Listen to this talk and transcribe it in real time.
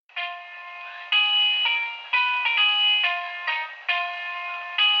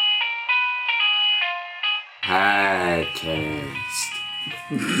Podcast.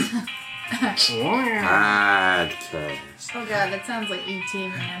 Oh god, that sounds like E.T.,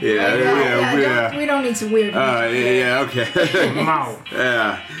 man. Yeah. We don't need some weird music. Okay.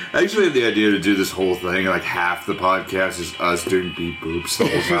 Yeah. I actually had the idea to do this whole thing, like half the podcast is us doing beep boops the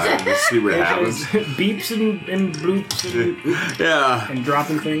whole time to see what happens. Beeps and bloops and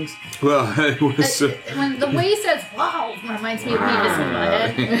dropping things. Well, it was... when the way he says "wow" reminds me of Beavis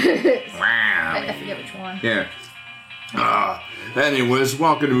and Butthead. I forget which one. Yeah. Anyways,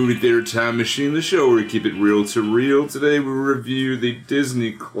 welcome to Movie Theater Time Machine, the show where we keep it real to real. Today we review the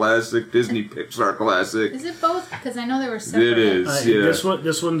Disney Pixar classic. Is it both? Because I know there were separate. It is, yeah. This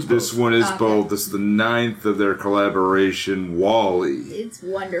one's both. This one is both. This is the 9th of their collaboration, WALL-E. It's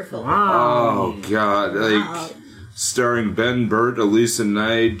wonderful. Oh, God. Like, starring Ben Burt, Elisa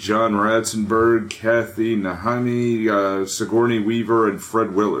Knight, John Ratzenberg, Kathy Nahimi, Sigourney Weaver, and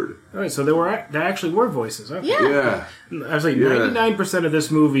Fred Willard. All right, so there actually were voices. Okay. Yeah. I was like, 99% of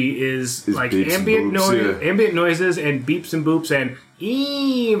this movie is like ambient noises and beeps and boops and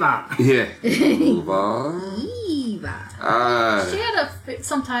Eva. Yeah. Eva. She had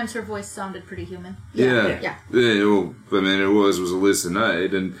sometimes her voice sounded pretty human. Yeah. Well, I mean, it was Elisa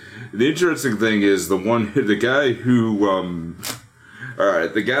Knight, and the interesting thing is the guy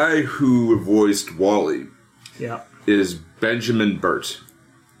who voiced Wall-E. Yeah. Is Benjamin Burt.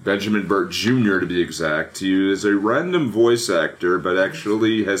 Benjamin Burt Jr. to be exact. He is a random voice actor, but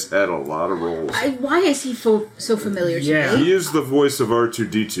actually has had a lot of roles. Why is he so familiar to me? He is the voice of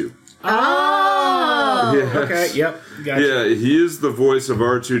R2-D2. Oh! Yes. Okay, yep. Gotcha. Yeah, he is the voice of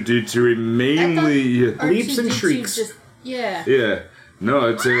R2-D2. He mainly... Leaps and shrieks. Yeah. No,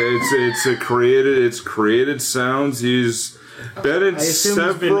 it's created sounds. He's been in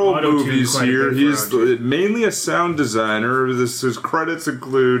several movies here. He's mainly a sound designer. His credits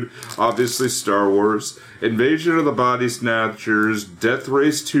include, obviously, Star Wars, Invasion of the Body Snatchers, Death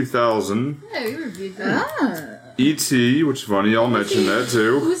Race 2000. Yeah, we reviewed that. E.T., which is funny, I'll mention that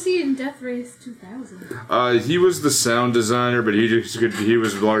too. Who's he in Death Race 2000? He was the sound designer, but he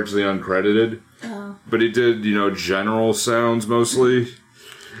was largely uncredited. Oh. But he did, general sounds mostly.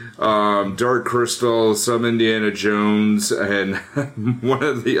 Dark Crystal, some Indiana Jones, and one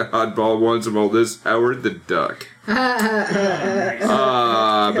of the oddball ones of all this, Howard the Duck.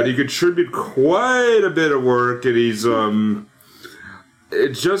 But he contributed quite a bit of work, and he's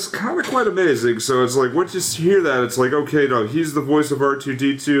it's just kind of quite amazing. So it's like, once you hear that, it's like, okay, no, he's the voice of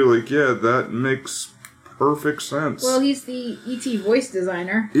R2-D2. Like, yeah, that makes perfect sense. Well, he's the E.T. voice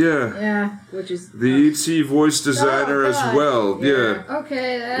designer. Yeah. Yeah, which is... The E.T. voice designer as well. Yeah.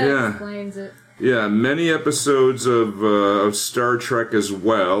 Okay, that explains it. Yeah, many episodes of Star Trek as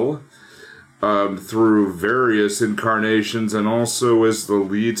well, through various incarnations, and also as the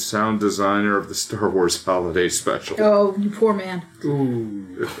lead sound designer of the Star Wars Holiday Special. Oh, you poor man.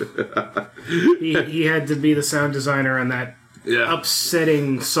 Ooh. he had to be the sound designer on that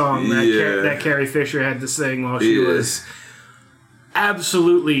upsetting song that Carrie Fisher had to sing while she was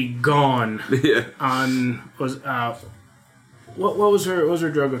absolutely gone. Yeah. What was her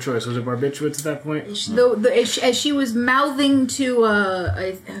drug of choice? Was it barbiturates at that point? As she was mouthing to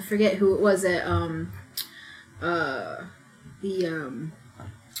I forget who it was at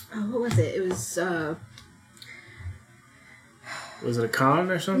what was it? It was was it a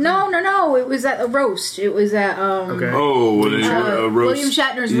con or something? No. It was at a roast. It was at a roast. William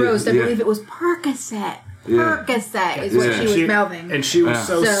Shatner's roast. I believe it was Percocet. Percocet is what she was mouthing. And she was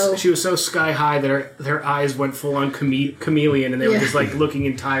she was so sky high that her eyes went full on chameleon, and they were just like looking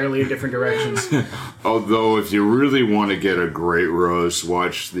entirely in different directions. Although, if you really want to get a great roast,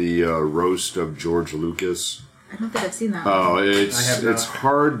 watch the roast of George Lucas. I don't think I've seen that. Oh, it's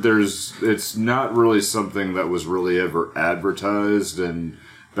hard. It's not really something that was really ever advertised, and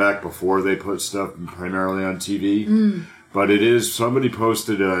back before they put stuff primarily on TV. But it is, somebody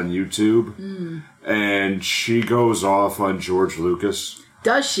posted it on YouTube, and she goes off on George Lucas.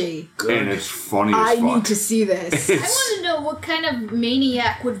 Does she? Good. And it's funny as fuck. I need to see this. I want to know what kind of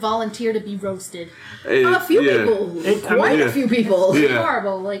maniac would volunteer to be roasted. A few people. Quite a few people. Yeah.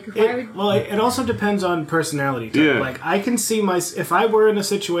 Horrible. Like, it also depends on personality type. Yeah. Like, I can see if I were in a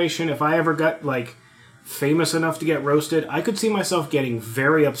situation, if I ever got, like, famous enough to get roasted, I could see myself getting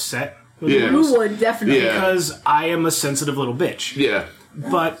very upset. You would, definitely. Because I am a sensitive little bitch. Yeah.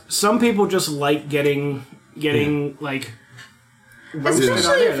 But some people just like getting like...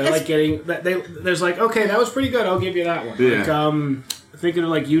 Especially they're like getting... There's like, okay, that was pretty good, I'll give you that one. Yeah. Like, thinking of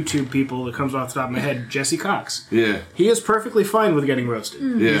like YouTube people that comes off the top of my head, Jesse Cox. Yeah. He is perfectly fine with getting roasted.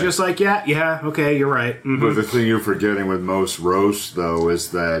 Yeah. He's just like, yeah, okay, you're right. Mm-hmm. But the thing you're forgetting with most roasts, though,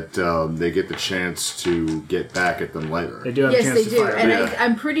 is that they get the chance to get back at them later. They do have a chance Yes, to they do. fire And them.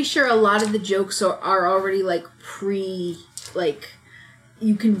 I'm pretty sure a lot of the jokes are already like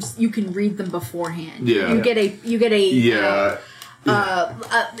you can read them beforehand. Yeah. You get a Yeah.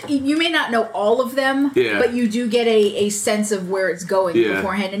 you may not know all of them, Yeah. but you do get a sense of where it's going Yeah.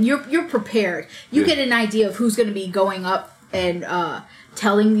 beforehand, and you're prepared. You get an idea of who's going to be going up and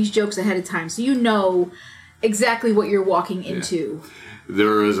telling these jokes ahead of time, so you know exactly what you're walking into.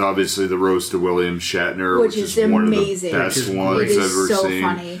 There is obviously the roast of William Shatner, Which is one amazing. of the best It ones is I've ever so seen.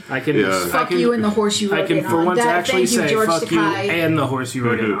 funny. I can Fuck you and the horse you I rode can in for on. once That- actually thank you, say George fuck you Takei. and the horse you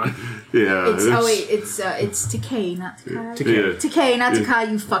rode in on. Yeah. It's Takei, not Takai. Takei. Takei, not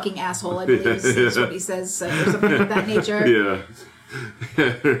Takai, you fucking asshole, I believe is what he says, or something of that nature.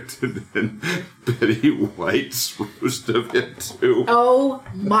 Yeah. And Betty White's roast of it too. Oh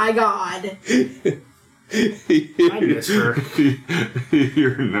my god. I miss her.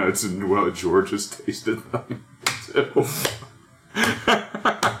 You're nuts, and well, George has tasted them too.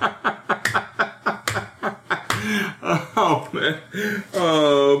 Oh man.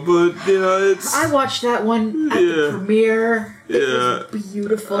 Oh, but you know it's. I watched that one at the premiere. It was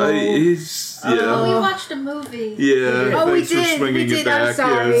beautiful. We watched a movie. Yeah. Oh, we thanks for did. swinging We it did. I'm back,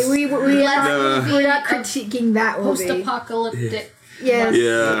 sorry. yes. We're Movie not of critiquing that movie. Post-apocalyptic. Yes.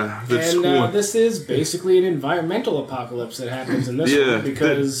 Yeah, that's And cool. this is basically an environmental apocalypse that happens in this Yeah, one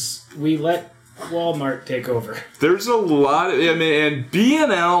because we let Walmart take over. There's a lot of, I mean, and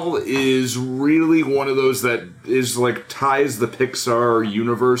B&L is really one of those that is like ties the Pixar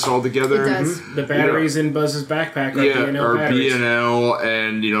universe all together. It does. The batteries in Buzz's backpack are Yeah, B&L or batteries. B&L,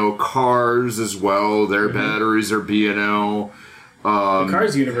 and you know, Cars as well. Their batteries are B&L. The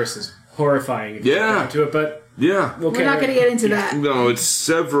Cars universe is horrifying if you Yeah. get down to it, but Yeah. We're not going to get into that. No, it's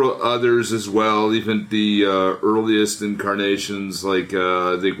several others as well. Even the earliest incarnations, like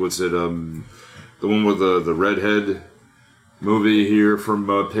I think the one with the redhead movie here from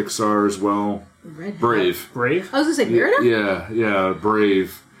Pixar as well. Redhead. Brave. Brave? I was going to say Merida? Yeah,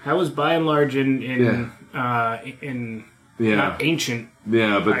 Brave. That was by and large in Yeah. not ancient.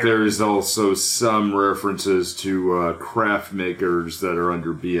 Yeah, but Ireland. there's also some references to craft makers that are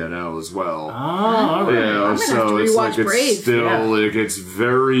under B&L as well. Oh, all right. Yeah, have to so it's like rewatch Brave. it's still Yeah. like it's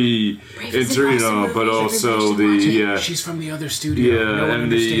very is an awesome but movie. also Everybody She's from the other studio. Yeah, no one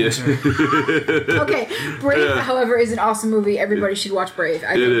and the- understands her. Okay, Brave, however, is an awesome movie. Everybody should watch Brave.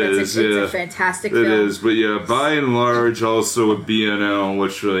 I think it's a fantastic It film. is, but yeah, by and large, also with B&L,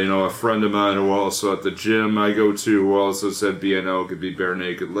 which a friend of mine who also at the gym I go to who also said B&L could be bare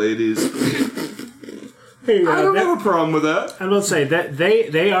naked ladies. Hey, I don't have a problem with that. I will say that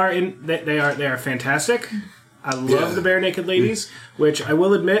they are fantastic. I love the Bare Naked Ladies, which I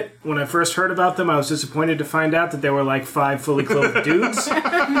will admit, when I first heard about them, I was disappointed to find out that they were like 5 fully clothed dudes. So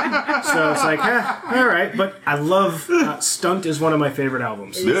it's like, all right. But I love Stunt is one of my favorite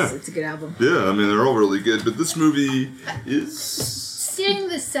albums. It's a good album. Yeah, I mean they're all really good, but this movie is. Seeing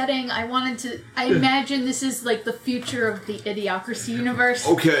the setting, I imagine this is like the future of the Idiocracy universe.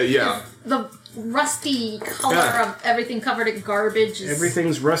 Okay, yeah. The rusty color of everything covered in garbage is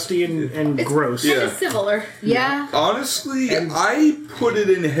Everything's rusty and gross. Yeah. kind of similar. Yeah. Honestly, I put it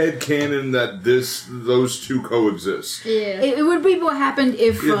in headcanon that those two coexist. Yeah. It would be what happened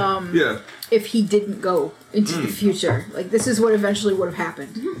if Yeah. if he didn't go into the future. Like, this is what eventually would have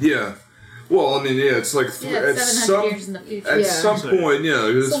happened. Yeah. Well, I mean, yeah, it's like Yeah, it's 700 years in the future. At Yeah. some point, yeah,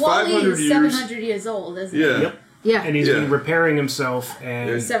 it's So Wally 500 is years. 700 years old, isn't he? Yeah. Yep. Yeah. And he's Yeah. been repairing himself,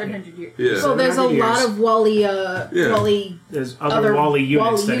 and 700 years. Yeah. Well, there's a 700 lot years. of Wally there's other Wally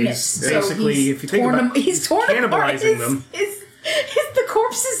units that he's So basically, he's if you think torn about them, he's torn apart cannibalizing them. the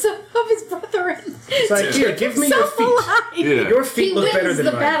corpses of his brethren. It's like, here, give me your feet. Yeah. Your He feet look better wins than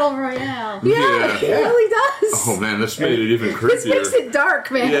the mine. battle royale. Yeah, he really does. Oh man, this made it even This creepier. makes it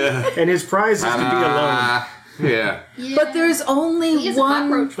dark, man. Yeah. And his prize is to be alone. Yeah. Yeah. But there's only He has a one.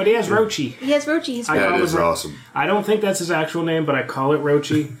 cockroach. But he has Rochi. He has Rochi. He's I That call is him- awesome. I don't think that's his actual name, but I call it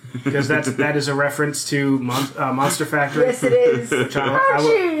Rochi because that is a reference to Monster Factory. Yes, it is. Which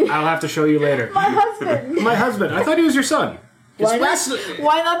Rochi! I'll have to show you later. My husband. My husband. I thought he was your son. It's Why not? Wasteland.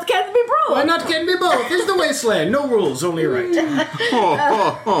 Why not? Can't be bro. Why not can be both? It's the wasteland. No rules, only right.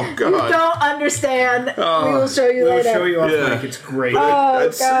 Oh You god. don't understand. We will show you We'll later. show you off Yeah. mic. It's great.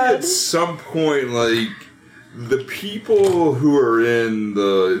 I'd say God. at some point, like the people who are in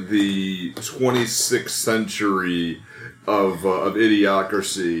the 26th century of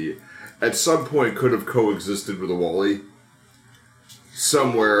Idiocracy, at some point could have coexisted with a Wally.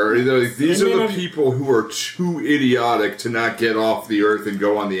 somewhere. These are the people who are too idiotic to not get off the Earth and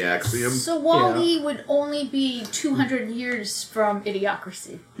go on the Axiom. So Wall-E would only be 200 years from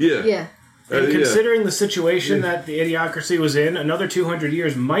Idiocracy. Yeah. Yeah. And considering the situation that the Idiocracy was in, another 200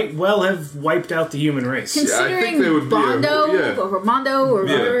 years might well have wiped out the human race. Considering Bondo or Mondo or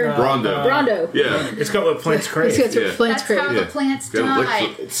whatever. Brondo. Yeah. It's got what plants crave. That's how the plants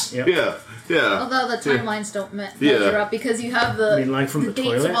died. Yeah. Although the timelines don't measure up because you have the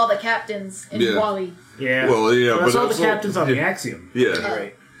dates of all the captains in Wall-E. Yeah. Well, yeah, that's all the captains on the Axiom. Yeah.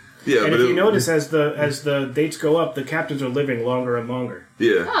 Right. Yeah, and if you notice, as the dates go up, the captains are living longer and longer.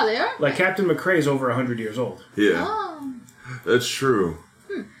 Yeah. Oh, they are? Like Captain McCrae's over 100 years old. Yeah. Oh. That's true.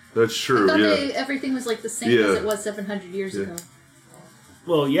 That's true, I thought everything was like the same as it was 700 years ago.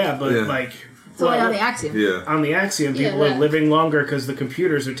 Well, yeah, but like... It's only on the Axiom. Yeah. On the Axiom, people are living longer because the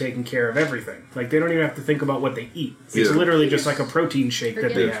computers are taking care of everything. Like, they don't even have to think about what they eat. It's literally just like a protein shake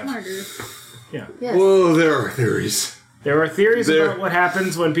that they have. Smarter. Yeah. Yes. Well, there are theories. There are theories about what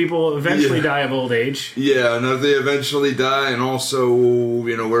happens when people eventually die of old age. Yeah, and if they eventually die, and also,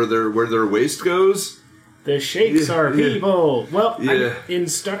 where their waste goes. The shakes are people. Well, in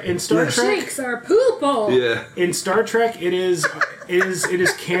Star Trek, shakes are poople. Yeah. In Star Trek, it is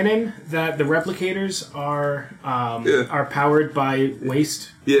canon that the replicators are powered by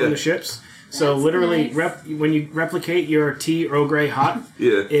waste from the ships. So that's literally, nice. When you replicate your tea Earl Grey hot,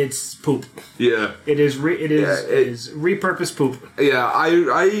 it's poop. Yeah. It is repurposed poop. Yeah,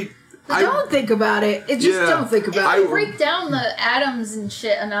 don't think about it. Don't think about it. Break down the atoms and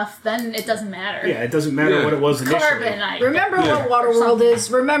shit enough, then it doesn't matter. Yeah, it doesn't matter what it was initially. Carbonite. Remember what Waterworld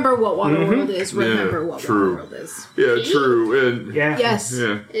is. Remember what Waterworld is. Remember what Waterworld is. Yeah, true. And yes.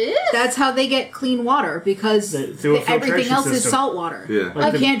 Yeah. That's how they get clean water because everything else is salt water.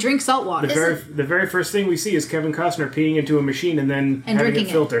 Yeah. You can't drink salt water. The very first thing we see is Kevin Costner peeing into a machine and then having it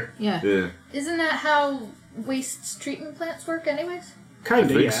filter. Yeah. Isn't that how waste treatment plants work, anyways?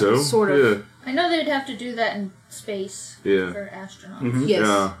 Kind of, I think so. Sort of. Yeah. I know they'd have to do that in space for astronauts. Mm-hmm. Yes.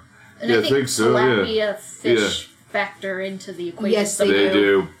 Yeah. And I think so. tilapia fish factor into the equation. Yes, they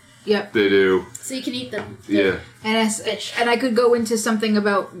do. Yep. They do. So you can eat them. And fish. And I could go into something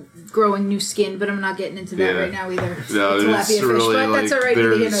about growing new skin, but I'm not getting into that right now either. No, tilapia fish, really but that's alright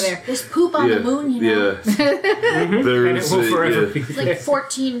neither here nor there. There's poop on the moon, you know. Yeah. There's and it will forever be It's like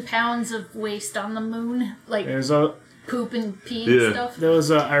 14 pounds of waste on the moon. Like poop and pee and stuff. There was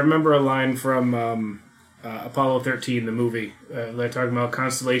I remember a line from Apollo 13, the movie. They're talking about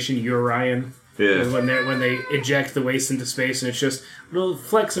Constellation Orion. Yeah. When they eject the waste into space, and it's just little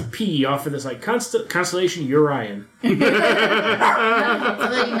flecks of pee off of this like Constellation Orion. Hopefully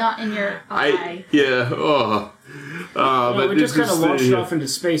not in your eye. But it just kind of launched off into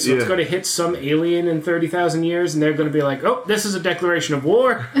space, so it's going to hit some alien in 30,000 years, and they're going to be like, "Oh, this is a declaration of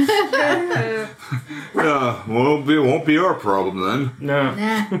war." Well, it won't be our problem then. No,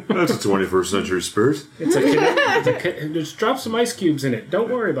 that's a 21st century spirit. Just drop some ice cubes in it. Don't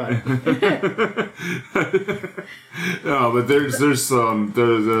worry about it. No, but there's some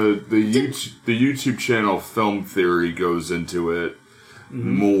the YouTube channel Film Theory goes into it.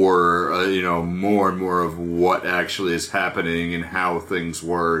 More and more of what actually is happening and how things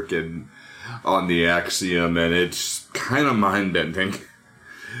work and on the Axiom, and it's kind of mind-bending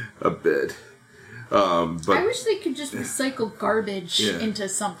a bit. But I wish they could just recycle garbage into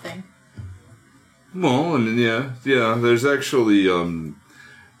something. Well, and there's actually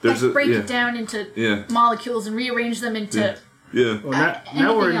break it down into molecules and rearrange them into. Well,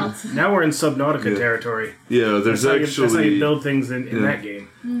 now we're in Subnautica territory. Yeah, that's how you build things in that game.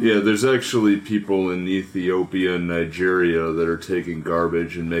 Yeah, there's actually people in Ethiopia and Nigeria that are taking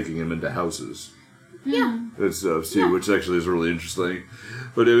garbage and making them into houses. Yeah. And stuff too, which actually is really interesting.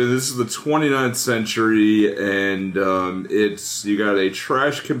 But I mean, this is the 29th century, and you got a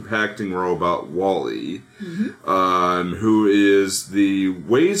trash compacting robot, Wall-E, who is the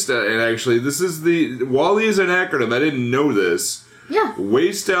waste. And actually, Wall-E is an acronym. I didn't know this. Yeah.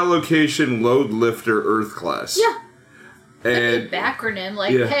 Waste Allocation Load Lifter Earth Class. Yeah. And the acronym,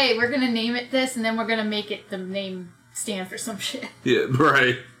 hey, we're gonna name it this, and then we're gonna make it the name stand for some shit. Yeah,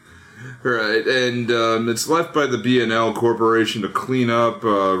 right. Right, and it's left by the B&L Corporation to clean up,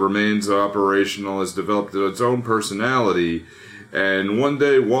 remains operational, has developed its own personality, and one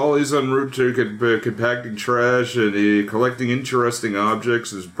day Wall-E's en route to compacting trash and collecting interesting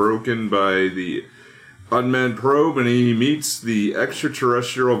objects is broken by the unmanned probe, and he meets the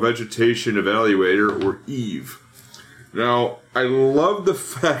Extraterrestrial Vegetation Evaluator, or EVE. Now, I love the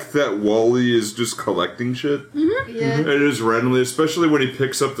fact that Wall-E is just collecting shit. Yeah. And just randomly, especially when he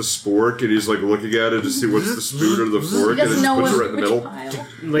picks up the spork and he's like looking at it to see what's the spoon or the fork, and just puts it right in the middle.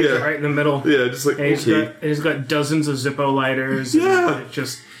 Like right in the middle. Yeah, just like, and he's got dozens of Zippo lighters. Yeah. And it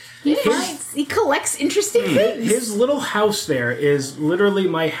just... He collects interesting things. His little house there is literally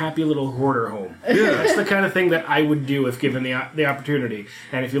my happy little hoarder home. Yeah. That's the kind of thing that I would do if given the opportunity.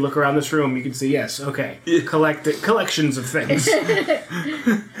 And if you look around this room, you can see, yes, okay, collections of things.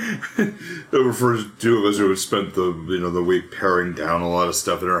 For two of us who have spent the week paring down a lot of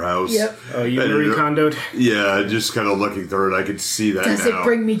stuff in our house. Yep. Oh, you Marie Kondoed? Yeah, just kind of looking through it, I could see that Does now. it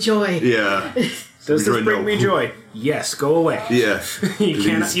bring me joy? Yeah. Does this bring me joy? Yes, go away. Yeah. You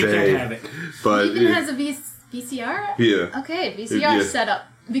can't have it. But It even has a VCR? Yeah. Okay, VCR setup.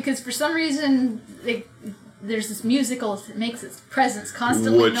 Because for some reason, there's this musical that makes its presence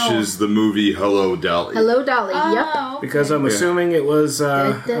constantly known. Which is the movie Hello, Dolly. Hello, Dolly. Oh, Yep. okay. Because I'm assuming it was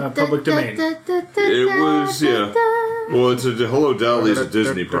public domain. It was, yeah. Well, Hello, Dolly is a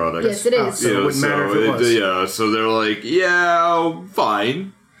Disney product. Yes, it is. So it wouldn't matter if it was. Yeah, so they're like, yeah,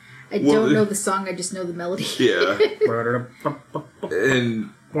 fine. I don't know the song, I just know the melody. Yeah. And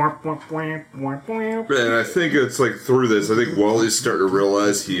I think it's like through this, I think Wally's starting to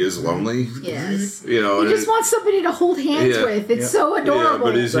realize he is lonely. Yes. You know, He just wants somebody to hold hands with. It's so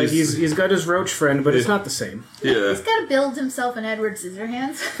adorable. Yeah, but he's got his roach friend, but it's not the same. Yeah. He's got to build himself an Edward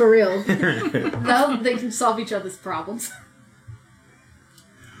Scissorhands. For real. Now they can solve each other's problems.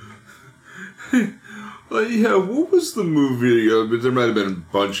 Yeah, what was the movie? There might have been a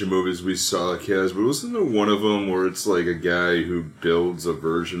bunch of movies we saw, Kaz, but wasn't there one of them where it's like a guy who builds a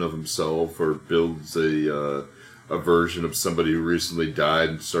version of himself or builds a version of somebody who recently died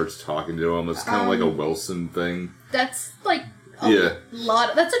and starts talking to him? It's kind of like a Wilson thing. That's like a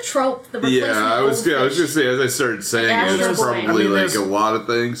lot. That's a trope. The replacement I was going to say, as I started saying, it's probably like a lot of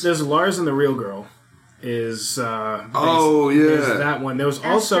things. There's Lars and the Real Girl. Is there's that one. There was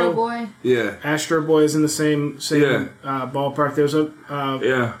also Astro Boy. Yeah, Astro Boy is in the same ballpark.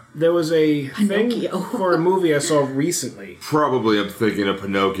 There was a thing for a movie I saw recently. Probably I'm thinking of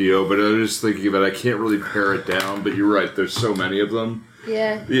Pinocchio, but I was just thinking that I can't really pare it down. But you're right, there's so many of them.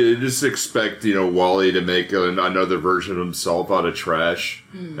 Yeah. You just expect Wally to make another version of himself out of trash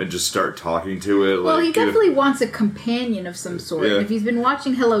and just start talking to it. Well, he definitely wants a companion of some sort. Yeah. And if he's been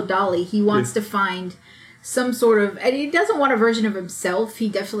watching Hello, Dolly, he wants to find some sort of... And he doesn't want a version of himself. He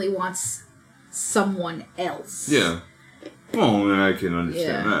definitely wants someone else. Yeah. Well, I can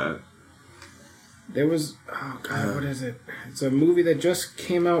understand that. There was... Oh, God, what is it? It's a movie that just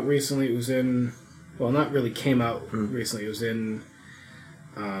came out recently. It was in... Well, not really came out recently. It was in...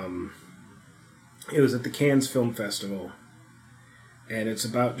 it was at the Cannes Film Festival. And it's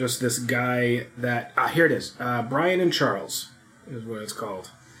about just this guy that... here it is. Brian and Charles is what it's called.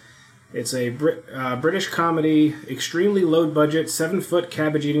 It's a British comedy, extremely low budget, 7-foot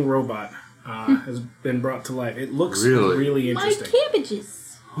cabbage-eating robot has been brought to life. It looks really interesting. My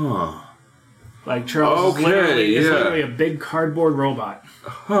cabbages. Huh. Like Charles is literally a big cardboard robot.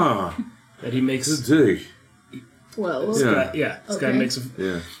 Huh. That he makes. Dig. Whoa. This guy makes.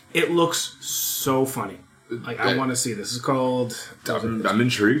 It looks so funny. Like I want to see this. It's called. I'm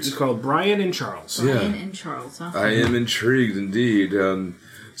intrigued. It's called Brian and Charles. Brian and Charles. Huh? I am intrigued indeed.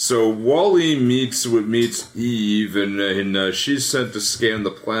 So Wally meets Eve, and she's sent to scan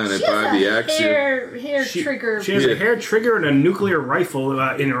the planet by the Axiom. Hair trigger. She has a hair trigger and a nuclear rifle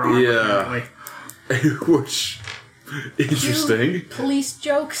in her arm. Yeah. Which interesting. Police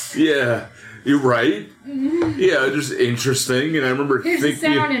jokes. Yeah, you're right. Mm-hmm. Yeah, just interesting. And I remember Here's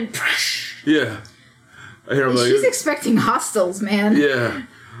thinking, the sound and. Yeah. I hear She's expecting hostiles, man. Yeah.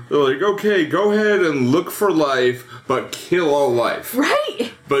 They're like, okay, go ahead and look for life, but kill all life.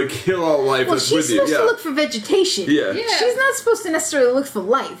 Right? But kill all life that's with you. She's supposed to look for vegetation. Yeah. She's not supposed to necessarily look for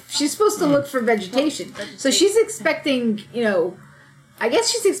life. She's supposed to look for vegetation. So she's expecting, I guess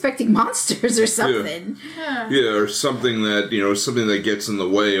she's expecting monsters or something. Yeah, or something that gets in the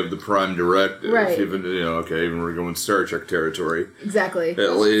way of the Prime Directive. Right. Even we're going Star Trek territory. Exactly.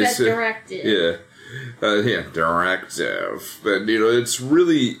 At least. That directive. Yeah. Directive. But, it's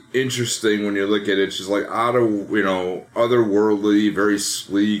really interesting when you look at it. It's just like otherworldly, very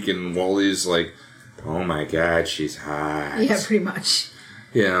sleek, and Wally's like, oh my god, she's hot. Yeah, pretty much.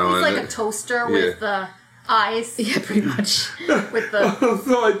 He's like a toaster with the eyes. Yeah, pretty much. With the...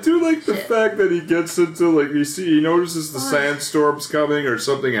 Although I do like the fact that he gets into, he notices the sandstorm's coming or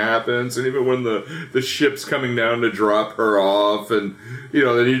something happens, and even when the ship's coming down to drop her off, and,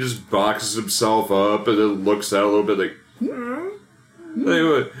 then he just boxes himself up and then looks out a little bit like,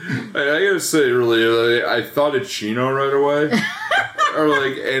 Anyway, I gotta say, really, I thought it's Chino right away. or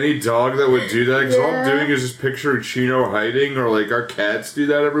like any dog that would do that. Because all I'm doing is just picturing Chino hiding, or like our cats do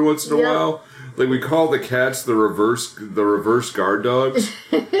that every once in a while. Like we call the cats the reverse guard dogs.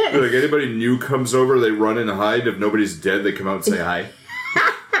 Like anybody new comes over, they run and hide. If nobody's dead, they come out and say hi.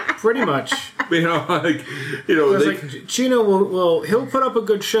 Pretty much. Like Chino he'll put up a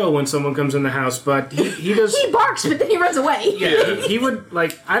good show when someone comes in the house, but he does. He barks, but then he runs away. Yeah, he would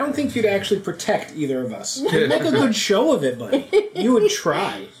I don't think you'd actually protect either of us. You'd make a good show of it, buddy. You would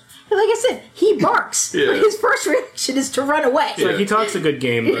try. Like I said, he barks. But his first reaction is to run away. It's like he talks a good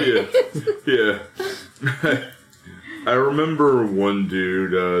game. But... Yeah. I remember one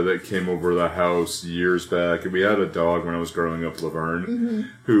dude that came over the house years back, and we had a dog when I was growing up,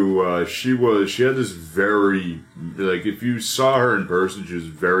 Laverne, who she had this very, like, if you saw her in person, she was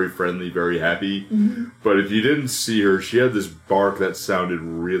very friendly, very happy, but if you didn't see her, she had this bark that sounded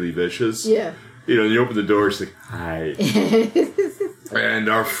really vicious. Yeah. You open the door, she's like, hi. And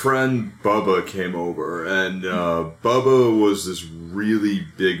our friend Bubba came over, and Bubba was this really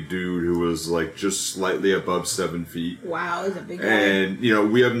big dude who was like just slightly above 7 feet. Wow, he's a big guy. And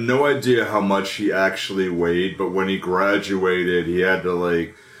we have no idea how much he actually weighed, but when he graduated, he had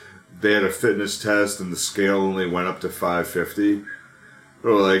to they had a fitness test, and the scale only went up to 550.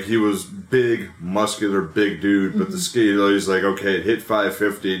 Or he was big, muscular, big dude, but the scale, he's like, okay, it hit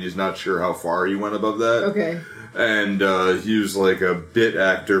 550, and he's not sure how far he went above that. Okay. And he was like a bit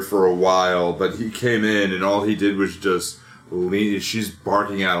actor for a while, but he came in and all he did was just lean. She's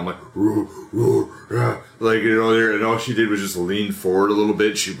barking at him like, roo, roo, rah. And all she did was just lean forward a little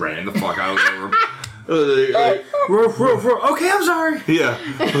bit. She ran the fuck out of the room. Roof, roof, roof. Okay, I'm sorry. Yeah.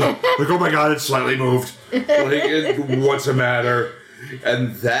 Oh my god, it slightly moved. What's the matter?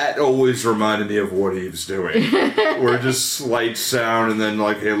 And that always reminded me of what he was doing. Where just slight sound and then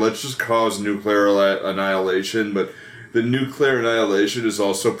hey, let's just cause nuclear annihilation. But the nuclear annihilation is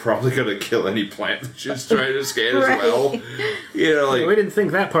also probably going to kill any plant that she's trying to scan as well. We didn't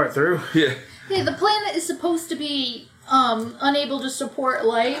think that part through. Yeah. Yeah, the planet is supposed to be unable to support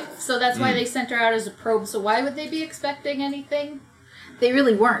life, so that's why they sent her out as a probe. So why would they be expecting anything? They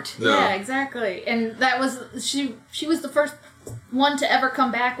really weren't. No. Yeah, exactly. And that was she was the first one to ever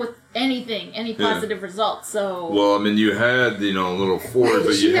come back with any positive results. So well, you had a little Ford,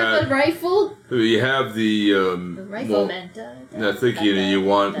 but you had the rifle. You have the rifleman. I think you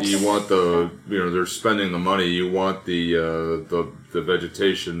want the they're spending the money. You want the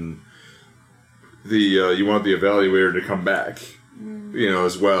vegetation. You want the evaluator to come back.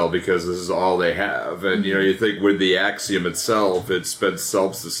 As well, because this is all they have. And, you think with the Axiom itself, it's been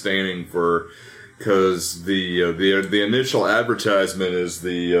self-sustaining because the initial advertisement is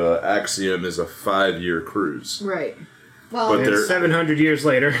the Axiom is a 5-year cruise. Right. Well, but 700 years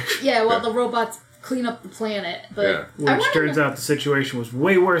later. Yeah, the robots clean up the planet. But which turns out the situation was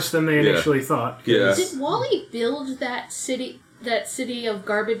way worse than they initially thought. Yeah. Did Wall-E build that city of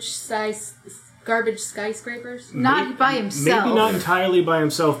garbage skyscrapers? Not by himself. Maybe not entirely by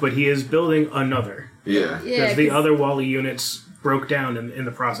himself, but he is building another. Yeah. Because the other Wall-E units broke down in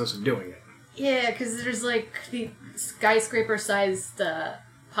the process of doing it. Yeah, because there's the skyscraper-sized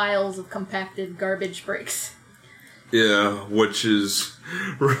piles of compacted garbage bricks. Yeah, which is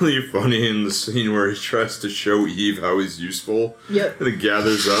really funny in the scene where he tries to show Eve how he's useful. Yep. And it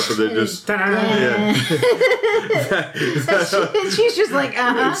gathers up and then just... She's just like,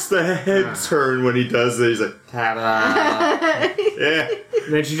 It's the head turn when he does it. He's like, ta-da. Yeah.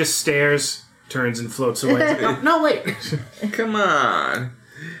 And then she just stares, turns and floats away. No, wait. Come on.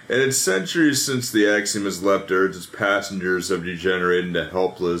 And it's centuries since the Axiom has left Earth. Its passengers have degenerated into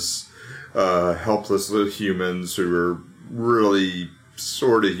helpless little humans who are really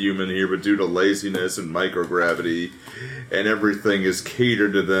sort of human here, but due to laziness and microgravity, and everything is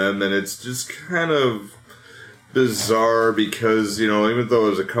catered to them, and it's just kind of bizarre because, even though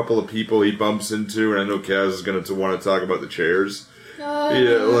there's a couple of people he bumps into, and I know Kaz is going to want to talk about the chairs.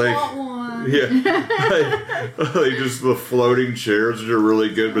 Just the floating chairs, which are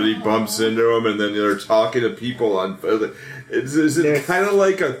really good, but he bumps into them, and then they're talking to people on... Is it kind of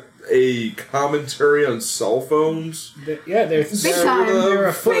like a commentary on cell phones? Big time. They're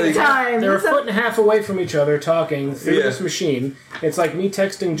a foot and a half away from each other talking through this machine. It's like me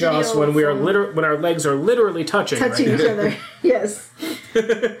texting Joss when when our legs are literally touching each other. Yes.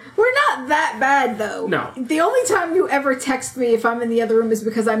 We're not that bad though. No. The only time you ever text me if I'm in the other room is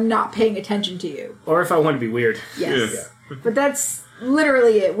because I'm not paying attention to you. Or if I want to be weird. Yes. Yeah. But that's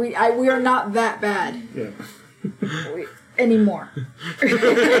literally it. We are not that bad. Yeah. Anymore.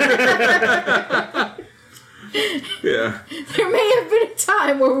 Yeah. There may have been a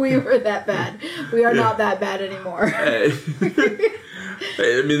time where we were that bad. We are not that bad anymore.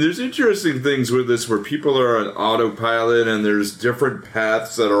 I mean, there's interesting things with this where people are on autopilot and there's different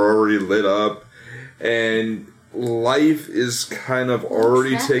paths that are already lit up, and life is kind of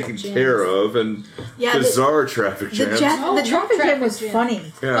already taken care of, and bizarre traffic jams. The traffic jam was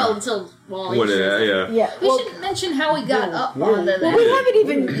funny. Yeah. Well, until Wally. We should mention how we got up onto that. Well, we haven't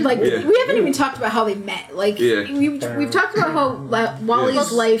even we haven't even talked about how they met. Like we've talked about how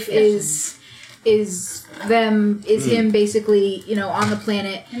Wally's life is him basically, on the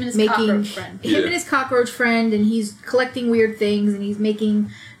planet making him and his cockroach friend, and he's collecting weird things, and he's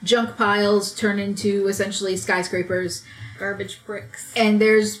making junk piles turn into essentially skyscrapers, garbage bricks, and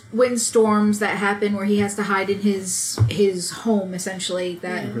there's windstorms that happen where he has to hide in his home essentially.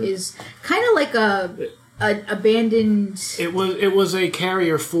 That is kind of like a abandoned. It was a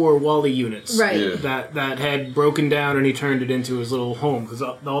carrier for Wally units, right? That had broken down, and he turned it into his little home because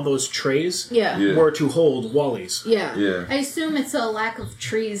all those trays, yeah, were to hold Wally's. Yeah. I assume it's a lack of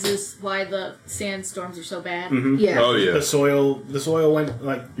trees is why the sandstorms are so bad. Mm-hmm. Yeah. Oh yeah. The soil went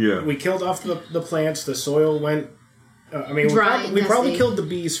we killed off the plants. The soil went. We probably killed the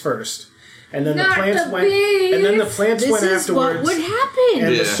bees first. And then the plants went. And then the plants went afterwards. This is what would happen.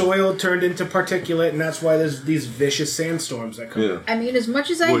 And the soil turned into particulate, and that's why there's these vicious sandstorms that come. Yeah. I mean, as much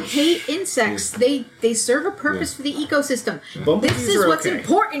as I hate insects, they serve a purpose for the ecosystem. This is what's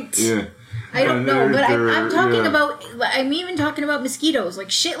important. Yeah. I don't know, but I'm talking about. I'm even talking about mosquitoes.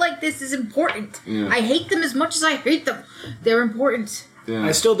 Like shit, like this is important. Yeah. I hate them as much as I hate them. They're important. Yeah.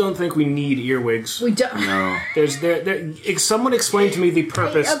 I still don't think we need earwigs. We don't. No. Someone explain to me the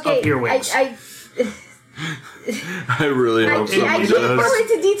purpose of earwigs. I really hope someone I does. can't go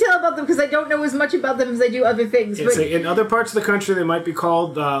into detail about them because I don't know as much about them as I do other things. But In other parts of the country, they might be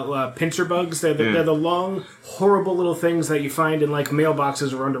called pincer bugs. They're the long, horrible little things that you find in like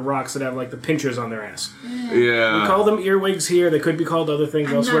mailboxes or under rocks that have like the pinchers on their ass. Yeah. We call them earwigs here. They could be called other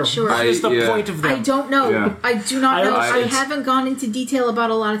things elsewhere. not sure. What is the point of them? I don't know. Yeah. I do not know. I haven't gone into detail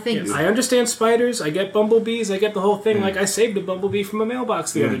about a lot of things. I understand spiders. I get bumblebees. I get the whole thing. Like I saved a bumblebee from a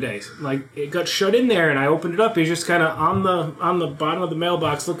mailbox the other day. Like it got shut in there, and I opened it up. He's just kind of on the bottom of the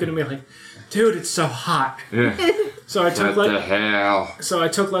mailbox, looking at me like, "Dude, it's so hot." Yeah. So I took What the hell? So I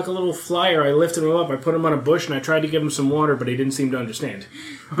took like a little flyer. I lifted him up. I put him on a bush, and I tried to give him some water, but he didn't seem to understand.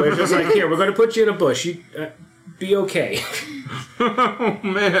 But it's just like, "Here, we're going to put you in a bush. You be okay." Oh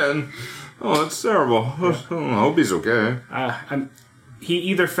man. Oh, that's terrible. I hope he's okay. He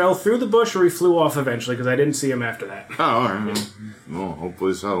either fell through the bush or he flew off eventually because I didn't see him after that. Oh, all right. Well,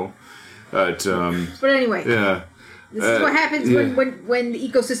 hopefully so. But anyway. Yeah. This is what happens when the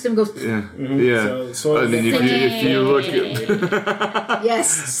ecosystem goes. Yeah. Yeah. So I mean, if you look at yes,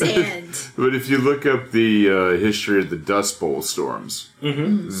 sand. But if you look up the history of the Dust Bowl storms,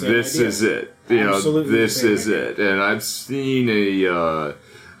 this is it. This is it. And I've seen a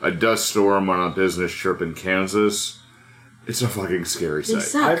dust storm on a business trip in Kansas. It's a fucking scary They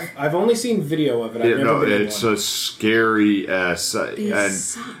sight. suck. I've only seen video of it. It's a scary ass sight. They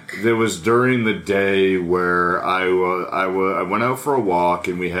suck. There was during the day where I went out for a walk,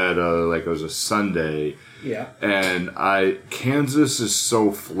 and we had it was a Sunday. Yeah. And Kansas is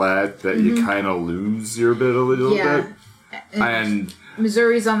so flat that you kind of lose your bit a little bit. And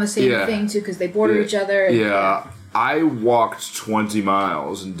Missouri's on the same thing too because they border each other. And, I walked 20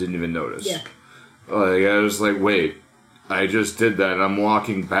 miles and didn't even notice. Yeah. I was like, wait. I just did that, and I'm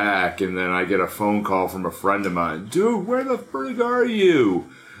walking back, and then I get a phone call from a friend of mine. Dude, where the frig are you?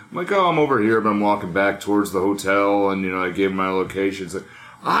 I'm like, I'm over here, but I'm walking back towards the hotel, and, I gave him my location. It's like,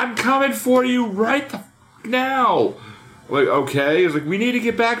 I'm coming for you right the now. Like, okay. He's like, we need to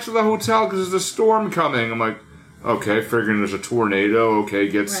get back to the hotel because there's a storm coming. I'm like, okay, figuring there's a tornado. Okay,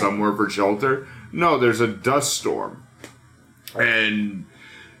 get somewhere for shelter. No, there's a dust storm. And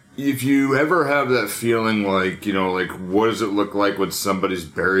if you ever have that feeling like, what does it look like when somebody's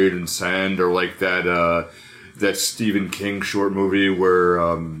buried in sand, or like that Stephen King short movie where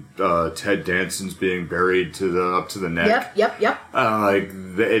Ted Danson's being buried up to the neck. Yep.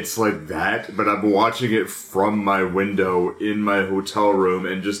 It's like that, but I'm watching it from my window in my hotel room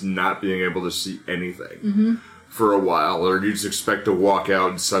and just not being able to see anything for a while, or you just expect to walk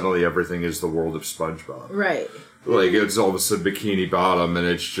out and suddenly everything is the world of SpongeBob. Right. Like, it's all of a sudden Bikini Bottom, and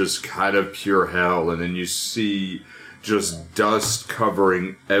it's just kind of pure hell, and then you see just dust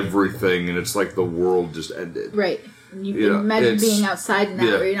covering everything, and it's like the world just ended. Right. And you can imagine being outside in that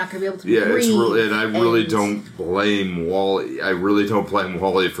where you're not going to be able to breathe. It's really, and I really don't blame Wally. I really don't blame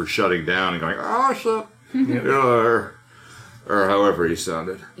Wally for shutting down and going, oh, shit. or however he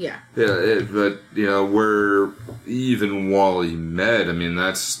sounded. Yeah. But where even Wally met, I mean,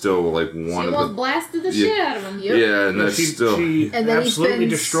 that's still like one of the blasted the shit out of him. Yep. Yeah, and that's she and then absolutely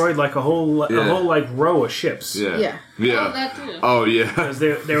destroyed like a whole like row of ships. Yeah. Oh, that too. Oh yeah. Because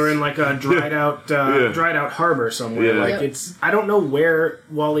they were in like a dried out harbor somewhere. Yeah. Like I don't know where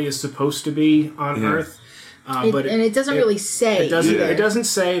Wally is supposed to be on Earth. But it doesn't really say. It doesn't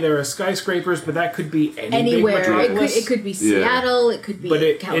say there are skyscrapers, but that could be anywhere. It could be Seattle. It could be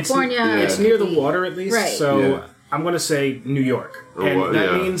California. It's near the water at least. Right. So I'm going to say New York, and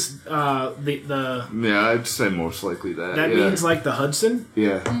that means the I'd say most likely that. That means like the Hudson.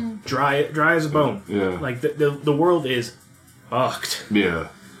 Yeah. Dry as a bone. Yeah. Like the world is fucked. Yeah.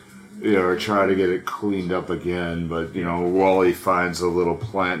 Or try to get it cleaned up again, but Wally finds a little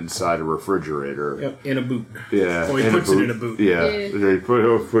plant inside a refrigerator. Yep, in a boot. Yeah, or he puts it in a boot. Yeah, he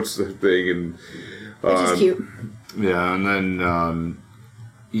puts the thing in. Which is cute. Yeah, and then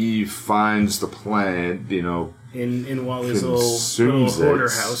Eve finds the plant. In Wally's little hoarder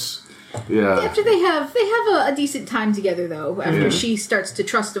house. Yeah. After they have a decent time together though. After she starts to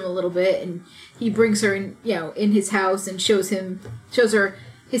trust him a little bit, and he brings her in his house and shows her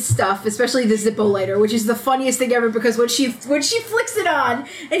his stuff, especially the Zippo lighter, which is the funniest thing ever because when she flicks it on,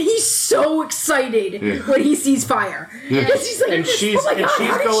 and he's so excited when he sees fire. Yeah. And she's like,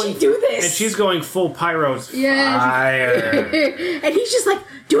 how did she do this? And she's going full pyros. Yeah. Fire. And he's just like,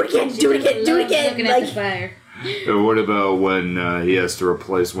 do it again, do it again, do it again. Looking at the fire. What about when he has to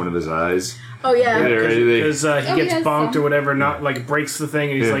replace one of his eyes? Oh yeah. Because he gets bonked or whatever, not like breaks the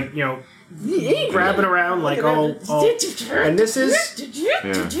thing, and he's like, grabbing around like all and this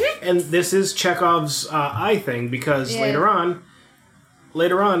is Chekhov's eye thing because later on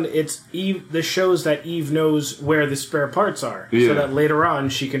it's Eve. This shows that Eve knows where the spare parts are, so that later on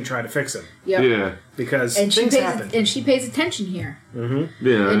she can try to fix them. Yep. Yeah, because things happen, and she pays attention here. Mm-hmm.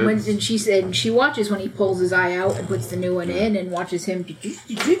 Yeah, and she watches when he pulls his eye out and puts the new one in, and watches him.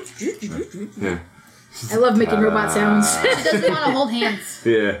 Yeah. I love making robot sounds. She doesn't want to hold hands.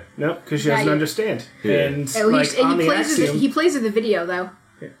 Yeah. No, because she doesn't understand. Yeah. And he plays in the video though.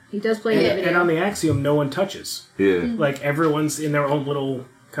 Yeah. He does play in the video. And on the Axiom, no one touches. Yeah. Like everyone's in their own little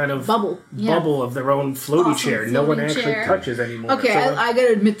kind of bubble of their own floaty chair. No one actually touches anymore. Okay, so I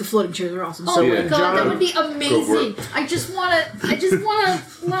gotta admit the floating chairs are awesome. Oh my god, that would be amazing! I just wanna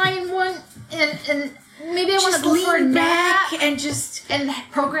lie in one and maybe I want to go for a nap and just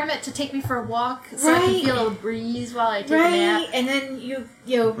program it to take me for a walk so I can feel a breeze while I take a nap. And then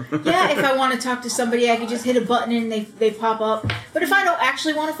if I want to talk to somebody, I can just hit a button and they pop up. But if I don't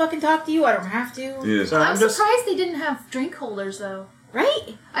actually want to fucking talk to you, I don't have to. Yeah. So I'm surprised they didn't have drink holders though.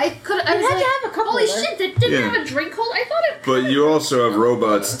 Right? I had to have a couple. Holy shit! They didn't have a drink holder. I thought it. But you also have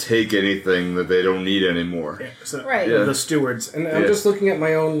robots take anything that they don't need anymore. Yeah, the stewards. And I'm just looking at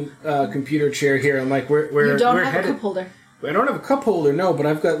my own computer chair here. I'm like, we're you don't we're have headed. A cup holder. I don't have a cup holder, no, but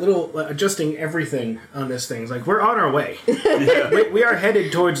I've got little adjusting everything on this thing. It's like we're on our way. we are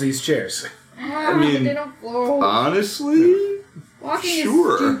headed towards these chairs. I mean, they don't float. Honestly. Walking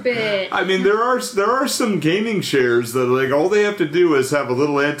is stupid. I mean, there are some gaming chairs that like all they have to do is have a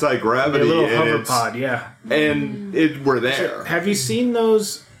little anti-gravity, a little hover pod, and we're there. Have you seen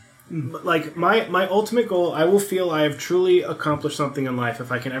those? Like my ultimate goal, I will feel I have truly accomplished something in life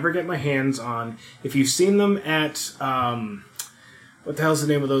if I can ever get my hands on. If you've seen them at what the hell's the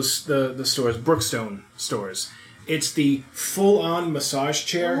name of those the stores? Brookstone stores. It's the full-on massage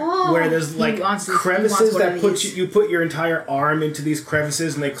chair where there's like crevices that you put your entire arm into these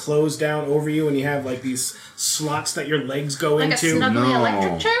crevices and they close down over you and you have like these slots that your legs go into. Like a snuggly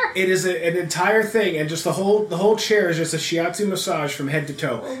electric chair? It is an entire thing, and just the whole chair is just a shiatsu massage from head to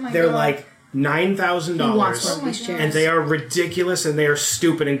toe. They're like $9,000, and they are ridiculous and they are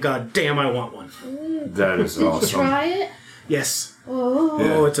stupid. And goddamn, I want one. That is awesome. Did you try it? Yes.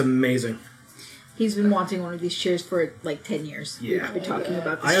 Oh, it's amazing. He's been wanting one of these chairs for like 10 years. Yeah. We've been talking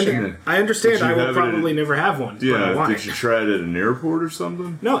about this chair. I understand I will probably never have one. Yeah, but I want did you try it at an airport or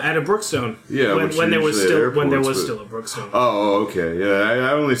something? No, at a Brookstone. Yeah, when there was still a Brookstone. Oh, okay. Yeah,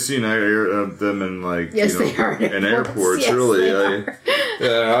 I only seen them in like in airports. Yes, really.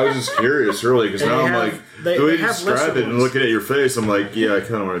 I was just curious, really, because now I'm like, the way you describe it and looking at your face, I'm like, yeah, I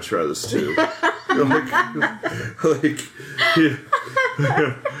kind of want to try this too.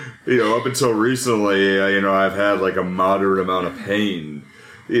 Up until recently, I've had like a moderate amount of pain.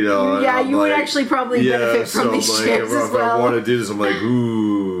 Yeah, you would actually probably benefit from these chairs as well. If I want to do this, I'm like,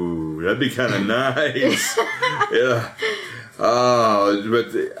 ooh, that'd be kind of nice. Yeah.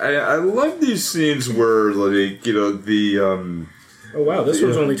 But I love these scenes where, like, Oh wow, this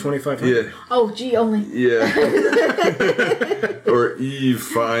one's only 2,500. Yeah. Oh, gee, only. Yeah. Or Eve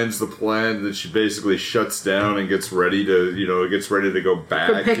finds the plant and then she basically shuts down and gets ready to go back.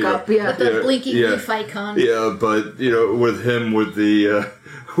 For pickup, With the blinking leaf icon. Yeah, but with him with the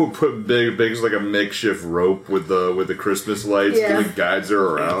who put Big's like a makeshift rope with the Christmas lights that guides her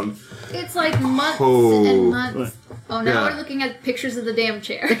around. It's like months and months. Oh, now we're looking at pictures of the damn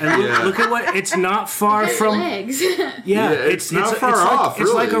chair. And look at what it's not far from. Legs. It's not far off.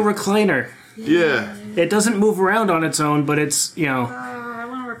 It's like a recliner. Yeah. It doesn't move around on its own, but it's I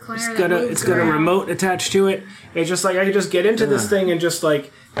want a recliner. it's got a remote attached to it. It's just like I can just get into this thing and just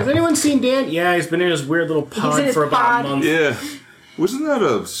like. Has anyone seen Dan? Yeah, he's been in his weird little pod for about a month. Yeah. Wasn't that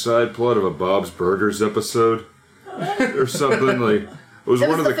a side plot of a Bob's Burgers episode or something like? It was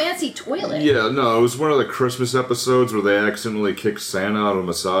one of the fancy toilet. Yeah, no, it was one of the Christmas episodes where they accidentally kicked Santa out of a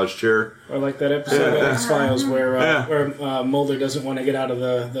massage chair. Or like that episode of X-Files where Mulder doesn't want to get out of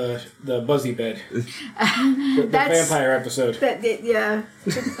the Buzzy bed. The vampire episode.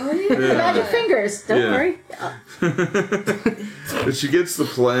 Oh yeah, magic fingers. Don't worry. But she gets the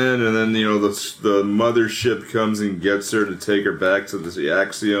plan, and then the mothership comes and gets her to take her back to the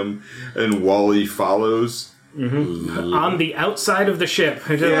Axiom, and Wally follows. Mm-hmm. On the outside of the ship.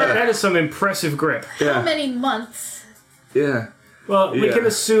 That is some impressive grip. How many months? Yeah. Well, we can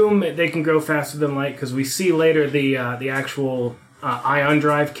assume they can go faster than light because we see later the actual ion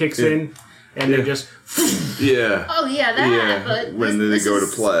drive kicks in, and they just. Yeah. Oh yeah, that. Yeah. But when they go to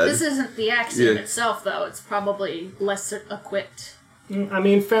Plaid. This isn't the Axiom itself, though. It's probably less equipped. I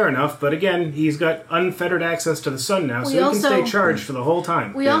mean, fair enough, but again, he's got unfettered access to the sun now, so he can stay charged for the whole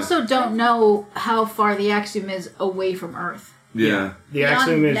time. We also don't know how far the Axiom is away from Earth. Yeah. The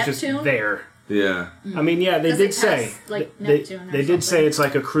Axiom is Neptune? just there. Yeah. I mean, they did say Neptune they did say it's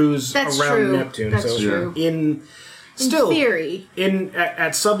like a cruise around Neptune. That's true. In theory,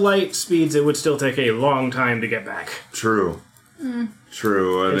 at sublight speeds, it would still take a long time to get back. True.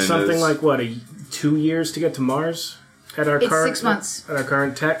 True. It's something like 2 years to get to Mars. It's 6 months. At our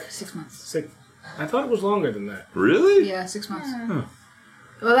current tech? 6 months. I thought it was longer than that. Really? Yeah, 6 months.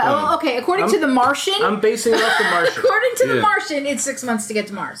 Well, okay, according to The Martian... I'm basing it off The Martian. According to The Martian, it's 6 months to get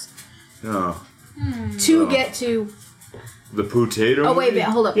to Mars. Oh. To get to... The potato Oh, wait a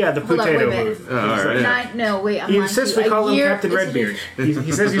minute, hold up. Yeah, the potato movie. Oh, all right. I'm He insists we call him Captain Redbeard.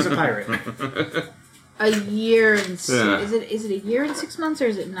 He says he's a pirate. A year and... Is it a year and 6 months, or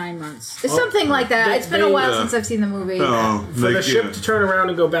is it 9 months? It's something like that. It's been a while since I've seen the movie. For the ship to turn around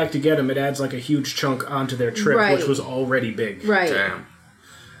and go back to get him, it adds like a huge chunk onto their trip, which was already big. Right. Damn.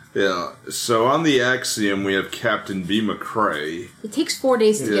 Yeah. So on the Axiom, we have Captain B. McCrae. It takes 4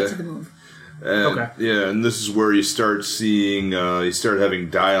 days to get to the moon. And, yeah, and this is where you start seeing, you start having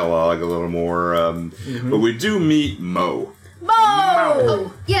dialogue a little more. But we do meet Mo.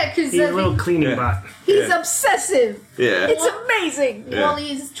 Mo! Yeah, because he's a little cleaning bot. He's obsessive. Yeah. It's amazing.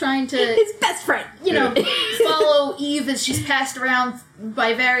 Wally's trying to... His best friend. Follow Eve as she's passed around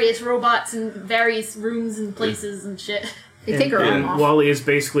by various robots in various rooms and places and shit. They take her arm off. Wally is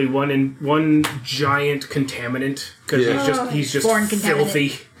basically one giant contaminant because he's just foreign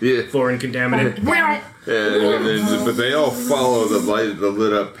filthy. Yeah. Foreign contaminant. But they all follow the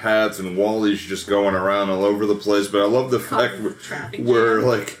lit up paths, and Wally's just going around all over the place. But I love the fact where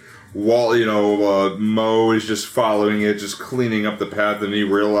like Wally, Mo is just following it, just cleaning up the path, and he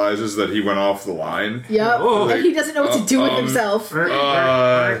realizes that he went off the line. Yep. And he doesn't know what to do with himself.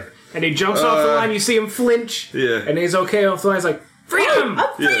 And he jumps off the line, you see him flinch. Yeah. And he's okay off the line, he's like, freedom!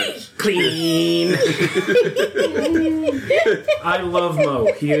 I'm free! Yeah. Clean! I love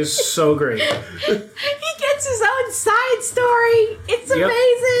Mo. He is so great. He gets his own side story. It's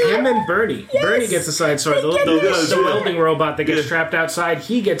amazing. Him and Bernie. Yes. Bernie gets a side story. The welding robot that gets trapped outside,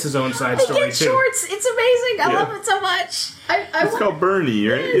 he gets his own side story They get too. shorts. It's amazing. I love it so much. It's called Bernie,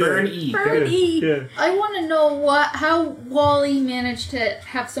 right? Bernie. Bernie. I want to know how Wally managed to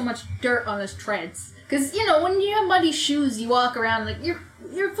have so much dirt on his treads. Because, when you have muddy shoes, you walk around, like, your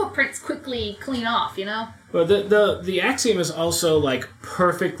footprints quickly clean off, Well, the Axiom is also, like,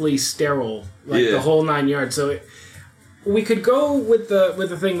 perfectly sterile, like, the whole 9 yards. So we could go with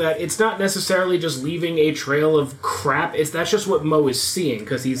the thing that it's not necessarily just leaving a trail of crap. That's just what Mo is seeing,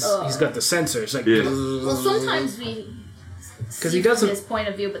 because he's got the sensors. Like, well, sometimes we... Because he doesn't. From his point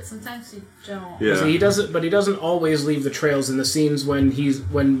of view, but sometimes he don't. Yeah. He doesn't. But he doesn't always leave the trails in the scenes when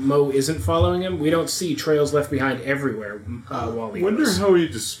Mo isn't following him. We don't see trails left behind everywhere. Wally. Wonder how he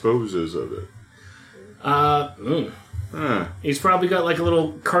disposes of it. He's probably got like a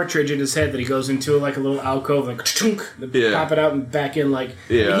little cartridge in his head that he goes into like a little alcove, like chunk, pop it out and back in. Like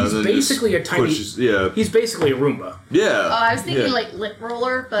he's basically a tiny. He's basically a Roomba. Yeah. I was thinking like lip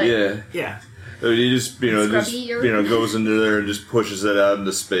roller, but yeah. He just goes into there and just pushes it out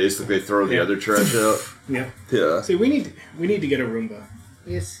into space like they throw the other trash out. Yeah. See, we need to get a Roomba.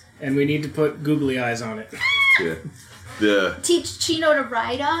 Yes. And we need to put googly eyes on it. Yeah. Teach Chino to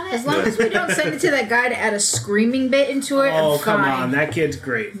ride on it. As long as we don't send it to that guy to add a screaming bit into it. Oh, come on, that kid's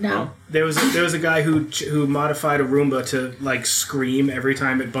great. No. There was a guy who modified a Roomba to like scream every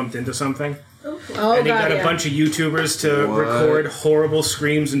time it bumped into something. Oh, and he got a bunch of YouTubers to record horrible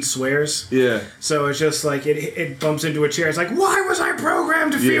screams and swears. Yeah. So it's just like it bumps into a chair. It's like, why was I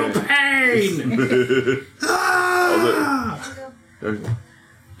programmed to feel pain?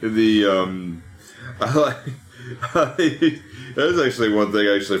 That's actually one thing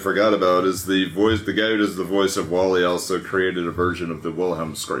I actually forgot about is the guy who does the voice of Wally also created a version of the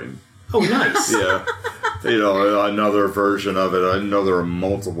Wilhelm scream. Oh, nice. Yeah. Another version of it. I know there are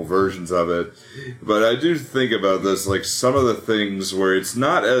multiple versions of it. But I do think about this, like some of the things where it's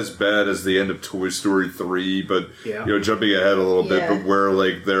not as bad as the end of Toy Story 3, but jumping ahead a little bit, but where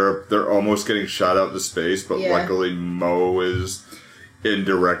like they're almost getting shot out to space, but luckily Mo is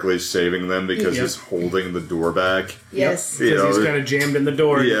indirectly saving them because he's holding the door back. Yes. Because he's kind of jammed in the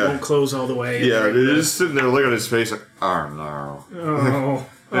door and it won't close all the way. Yeah, they're just sitting there looking at his face like, oh no.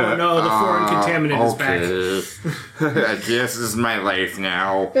 Oh no, the foreign contaminant is back. I guess this is my life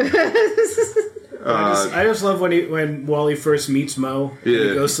now. I just love when Wally first meets Mo and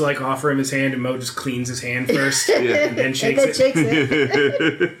he goes to like offer him his hand and Mo just cleans his hand first and then shakes it.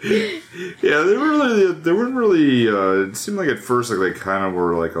 Yeah, they weren't really it seemed like at first like they kind of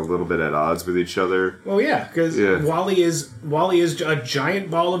were like a little bit at odds with each other. Well, yeah, because Wally is a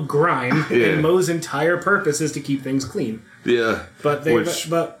giant ball of grime and Mo's entire purpose is to keep things clean. Yeah, but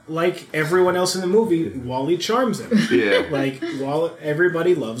like everyone else in the movie, Wally charms him. Yeah, like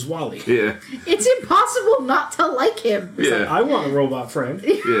everybody loves Wally. Yeah, it's impossible not to like him. It's like, I want a robot friend.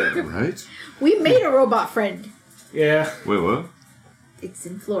 Yeah, right. We made a robot friend. Yeah. Wait, what? It's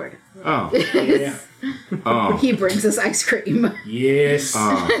in Florida. Oh. Yeah. Oh. He brings us ice cream. Yes.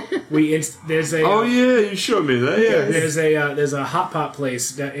 There's a. Oh yeah, you showed me that. Yeah. There's a hot pot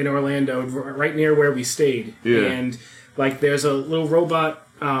place in Orlando, right near where we stayed. Yeah. And like there's a little robot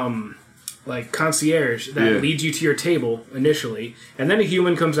like concierge that leads you to your table initially, and then a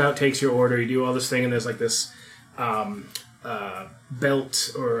human comes out, takes your order, you do all this thing, and there's like this belt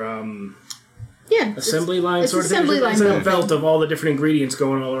or assembly line sort of thing. It's a belt of all the different ingredients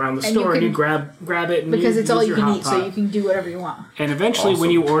going all around the store, and you grab it and because it's all you can eat, pot. so you can do whatever you want. And eventually,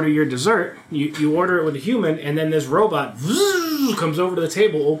 when you order your dessert, you order it with a human, and then this robot comes over to the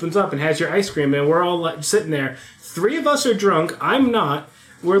table, opens up, and has your ice cream, and we're all sitting there. 3 of us are drunk. I'm not.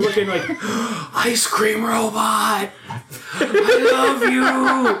 We're looking like, ice cream robot! I love you!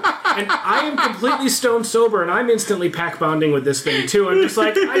 And I am completely stone sober, and I'm instantly pack bonding with this thing, too. I'm just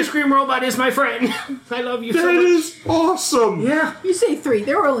like, ice cream robot is my friend! I love you so much. That is awesome! Yeah. You say 3.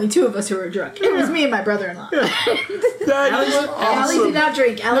 There were only 2 of us who were drunk. It was me and my brother-in-law. That is awesome! Allie did not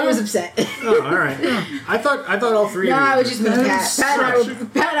drink. Allie was upset. Oh, alright. I thought all 3 No, of you. it was just me and Pat.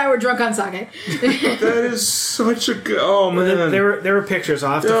 Pat and I were drunk on sake. That is such a good... Oh, man. There were pictures.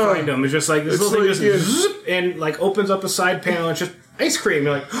 I'll have to find them. It's just like this little thing just zip, and like opens up a side panel and it's just ice cream.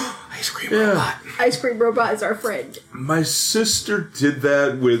 You're like, oh, ice cream robot. Ice cream robot is our friend. My sister did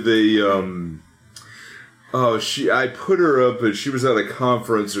that with a I put her up and she was at a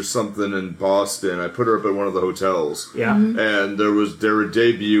conference or something in Boston. I put her up at one of the hotels. Yeah. Mm-hmm. And they were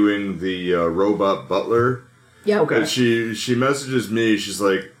debuting the robot butler. Yeah. Okay. And she messages me, she's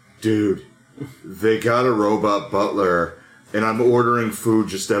like, dude, they got a robot butler. And I'm ordering food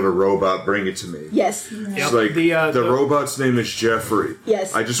just to have a robot bring it to me. Yes. It's like, the robot's name is Jeffrey.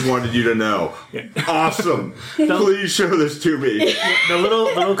 Yes. I just wanted you to know. Yeah. Awesome. Please show this to me. The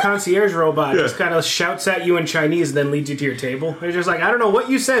little concierge robot just kind of shouts at you in Chinese and then leads you to your table. It's just like, I don't know what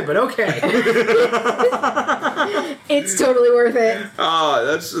you said, but okay. It's totally worth it.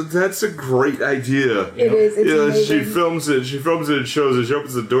 That's a great idea. It is. It's amazing. She films it and shows it. She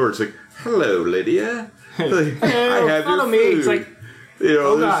opens the door. It's like, hello, Lydia. Like, I have follow your me. food. It's like,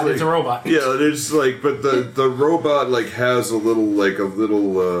 oh god, it's a robot. Yeah, there's like, but the robot like has a little not like a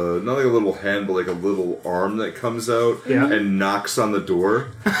little hand, but like a little arm that comes out and knocks on the door.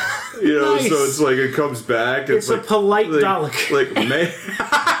 Nice. So it's like it comes back. It's like, a polite Dalek. Like man.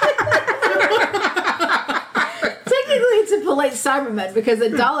 Technically, it's a polite Cyberman because the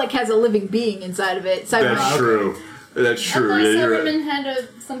Dalek has a living being inside of it. That's true. That's true. I thought Yeah, Cyberman had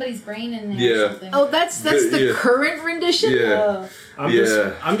somebody's brain in there or something. Oh, that's the current rendition? Yeah.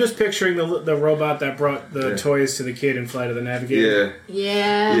 I'm just picturing the robot that brought the toys to the kid in Flight of the Navigator.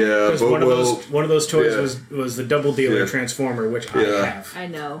 Yeah. Because one of those toys was the Double Dealer Transformer, which I have. I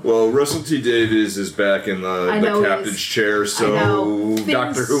know. Well, Russell T Davies is back in the captain's chair, so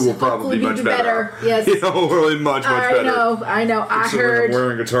Doctor Who will probably be much better. Yes. Really much better. I know. I heard. I'm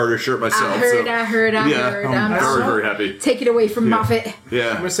wearing a Tartar shirt myself. I heard. I'm very happy. Take it away from Moffat.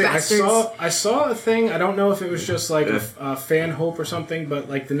 Yeah. I'm gonna say I saw a thing. I don't know if it was just like a fan hope or something, but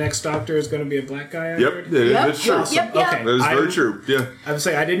like the next Doctor is going to be a black guy. It's true. Yep. That is very true. Yeah. I would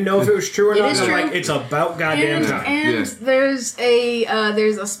say I didn't know if it was true or not. Is true. Like, it's about goddamn time. And there's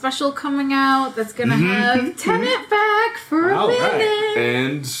a special coming out that's going to have Tennant back for a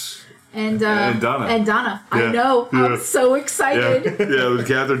minute. And Donna. I know. I'm so excited. Yeah, with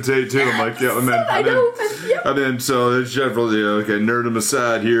Catherine Tate too. I'm like, I'm in. So there's definitely nerd him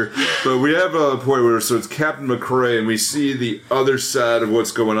aside here. But we have a point where it's Captain McCrae, and we see the other side of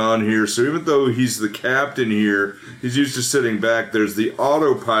what's going on here. So even though he's the captain here, he's used to sitting back. There's the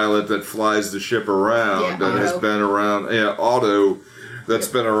autopilot that flies the ship around that has been around. Otto. That's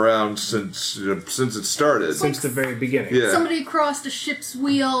been around since it started. Since the very beginning. Yeah. Somebody crossed a ship's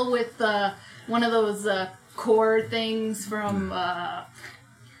wheel with one of those core things from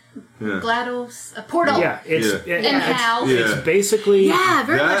GLaDOS, Portal. Yeah, and Hal. It's basically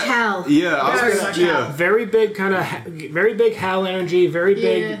very much Hal. Very big very big Hal energy, very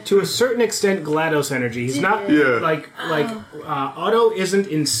big to a certain extent GLaDOS energy. He's not like Otto isn't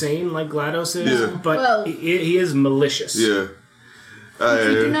insane like GLaDOS is, but he is malicious. Yeah. Which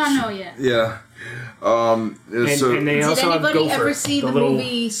we do not know yet. Yeah. And they also have Did anybody Gopher, ever see the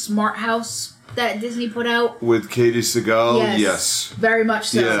movie Smart House that Disney put out? With Katie Seagal? Yes. Very much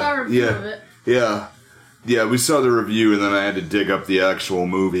so. I saw a review of it. Yeah. Yeah, we saw the review, and then I had to dig up the actual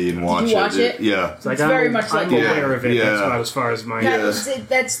movie and watch it. Did you watch it? Yeah. It's like it's very much like I'm aware of it. That's about as far as mine goes.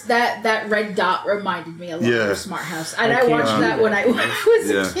 That red dot reminded me a lot of Smart House. And I watched that when I was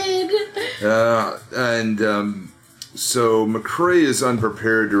a kid. So McCrae is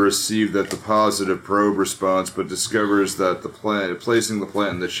unprepared to receive the positive probe response, but discovers that placing the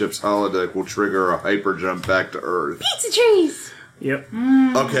plant in the ship's holodeck will trigger a hyper jump back to Earth. Pizza trees! Yep.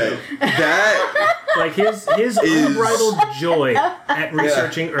 Okay. That like his unbridled joy at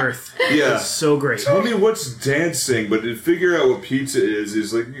researching Earth is so great. Tell me what's dancing, but to figure out what pizza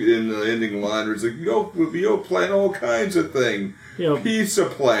is like in the ending line where it's like, yo, plant all kinds of things. Pizza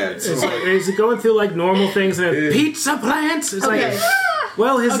plants. Is it going through like normal things and pizza plants? It's like,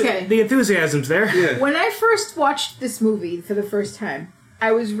 well, the enthusiasm's there. Yeah. When I first watched this movie for the first time,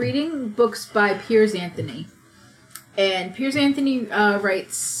 I was reading books by Piers Anthony. And Piers Anthony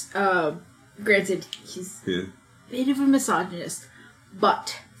writes, granted, he's a bit of a misogynist,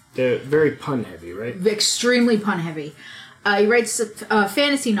 but... They're very pun-heavy, right? Extremely pun-heavy. He writes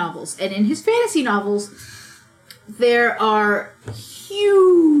fantasy novels, and in his fantasy novels, there are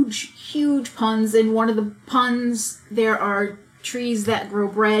huge puns. In one of the puns, there are trees that grow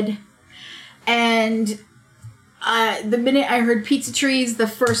bread. And the minute I heard pizza trees, the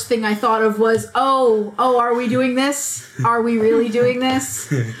first thing I thought of was, oh, are we doing this? Are we really doing this?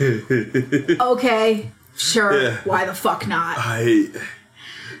 Okay, sure. Yeah. Why the fuck not? I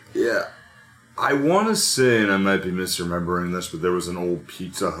want to say, and I might be misremembering this, but there was an old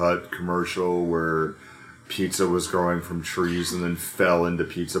Pizza Hut commercial where pizza was growing from trees and then fell into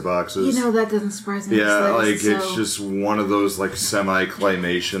pizza boxes. That doesn't surprise me. It's just one of those like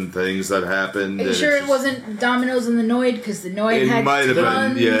semi-claymation things that happened. Are you sure it wasn't Domino's and the Noid? Because the Noid had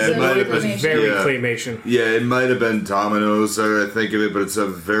guns. It might have been very claymation. Yeah, it might have been Domino's. I think of it, but it's a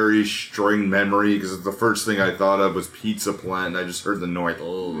very strange memory because the first thing I thought of was Pizza Plant, and I just heard the Noid.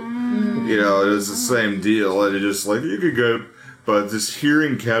 It was the same deal, and it just like you could go. But just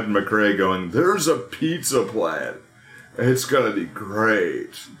hearing Captain McCrae going, there's a pizza plant. It's going to be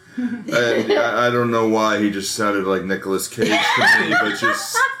great. And I don't know why he just sounded like Nicolas Cage to me, but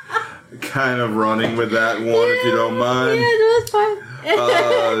just kind of running with that one, if you don't mind. Yeah, no, that's fine.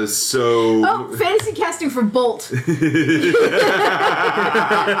 Fantasy casting for Bolt. Hold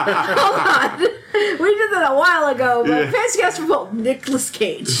on. We did that a while ago, but fantasy casting for Bolt, Nicolas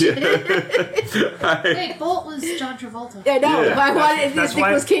Cage. Hey, Bolt was John Travolta. I know, but I wanted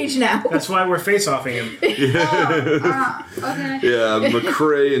Nicolas Cage now. That's why we're face-offing him. Okay. Yeah,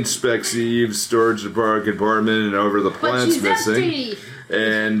 McCrae inspects Eve's storage compartment and over the plant's missing. Empty.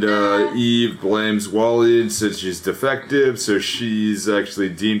 And Eve blames Wally and says she's defective, so she's actually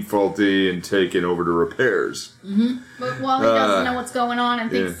deemed faulty and taken over to repairs. Mm-hmm. But Wally doesn't know what's going on and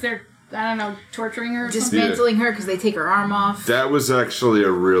thinks they're I don't know, torturing her or dismantling her because they take her arm off. That was actually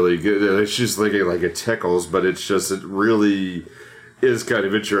a really good. She's like it tickles, but it really is kind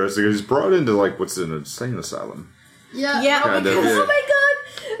of interesting. He's brought into what's an insane asylum. Yeah. Yeah. Oh my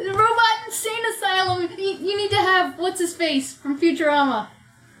god, the robot insane asylum. You need to have what's his face from Futurama,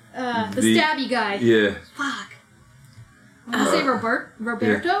 the stabby guy. Yeah. Fuck. I say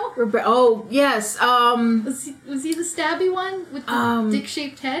Roberto? Yeah. Oh yes. Was he the stabby one with the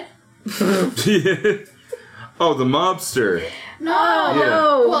dick-shaped head? Yeah. Oh, the mobster. No.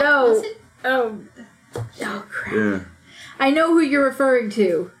 No. Oh crap. Yeah. I know who you're referring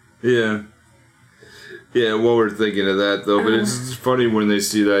to. Yeah. Yeah, well, we're thinking of that, though, but it's funny when they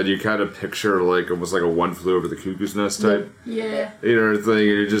see that, you kind of picture, almost like a One Flew Over the Cuckoo's Nest type. Yeah. Thing, and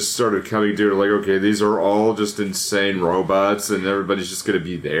you're just sort of coming to it, okay, these are all just insane robots, and everybody's just going to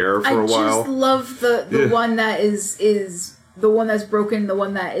be there for a while. I just love the one that is the one that's broken, the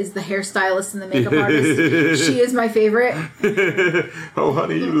one that is the hairstylist and the makeup artist. She is my favorite. Oh,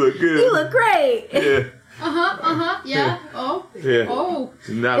 honey, you look good. You look great. Yeah. Yeah. Oh. Yeah. Oh.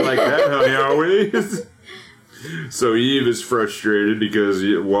 Not like that, honey, are we? So Eve is frustrated because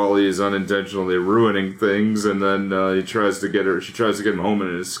Wally is unintentionally ruining things, and then she tries to get him home in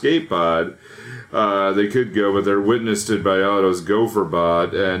an escape pod. They could go, but they're witnessed by Otto's Gopher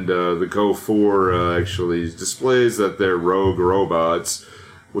bot, and the Go4 actually displays that they're rogue robots,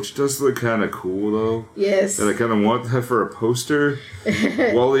 which does look kind of cool, though. Yes. And I kind of want that for a poster.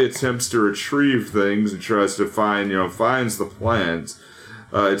 Wally attempts to retrieve things and tries to finds the plant.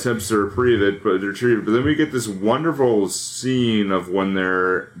 Attempts to retrieve it, but then we get this wonderful scene of when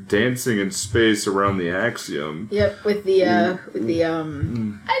they're dancing in space around the Axiom. Yep, with the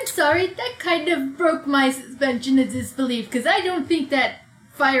I'm sorry, that kind of broke my suspension of disbelief, because I don't think that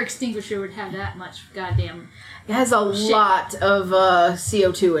fire extinguisher would have that much goddamn... It has a lot of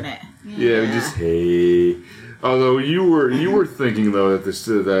CO2 in it. Yeah, just hey. Although you were thinking though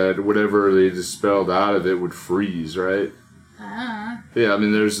that whatever they just spelled out of it would freeze, right? Yeah, I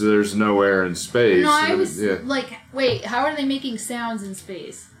mean, there's no air in space. No, I was like, wait, how are they making sounds in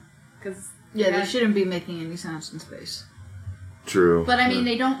space? Because they shouldn't be making any sounds in space. True. But I mean,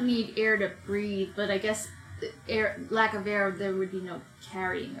 they don't need air to breathe. But I guess lack of air, there would be no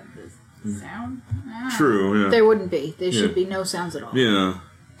carrying of the sound. True. Yeah. There wouldn't be. There should be no sounds at all. Yeah.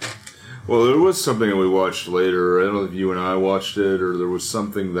 Well, there was something that we watched later. I don't know if you and I watched it, or there was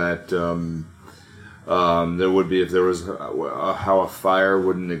something that. There would be if there was how a fire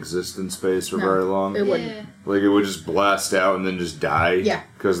wouldn't exist in space for very long. It wouldn't. Yeah. Like it would just blast out and then just die. Yeah.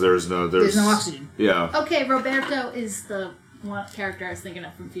 Because there's no oxygen. Yeah. Okay, Roberto is the one character I was thinking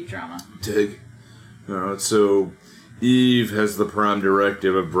of from Futurama. Dig. Alright, so Eve has the prime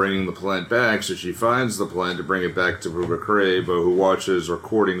directive of bringing the plant back, so she finds the plant to bring it back to Bubba who watches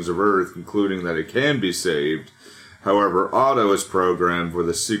recordings of Earth, concluding that it can be saved. However, Otto is programmed with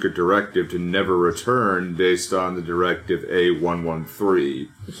a secret directive to never return based on the directive A113.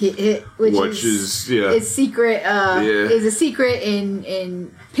 Which is secret, is a secret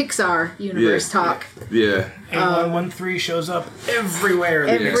in Pixar universe talk. Yeah. A113 shows up everywhere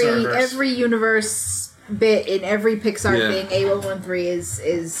in the Pixar universe. Every universe bit in every Pixar thing, A113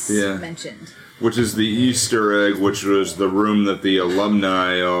 is mentioned. Which is the Easter egg, which was the room that the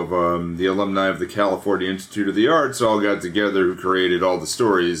alumni of the California Institute of the Arts all got together, who created all the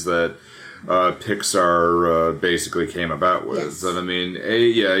stories that Pixar basically came about with. Yes. And I mean,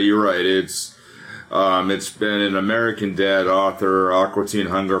 you're right. It's been an American Dad author, Aqua Teen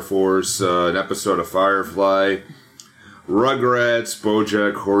Hunger Force, an episode of Firefly, Rugrats,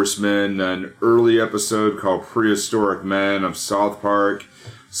 BoJack Horseman, an early episode called Prehistoric Man of South Park,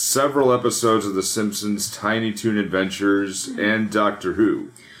 several episodes of The Simpsons, Tiny Toon Adventures, and Doctor Who.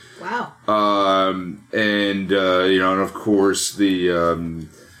 Wow. And of course, the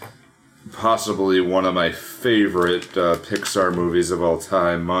possibly one of my favorite Pixar movies of all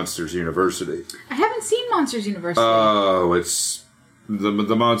time, Monsters University. I haven't seen Monsters University. Oh, it's...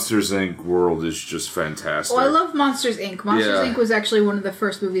 The Monsters, Inc. world is just fantastic. Well, I love Monsters, Inc. Monsters, Inc. was actually one of the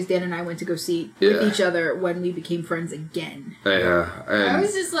first movies Dan and I went to go see with each other when we became friends again. Yeah. I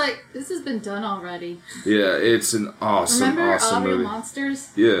was just like, this has been done already. Yeah, it's an awesome movie. Remember All Real Monsters?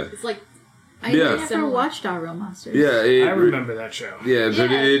 Yeah. It's like... I never watched All Real Monsters. Yeah, I remember that show. Yeah,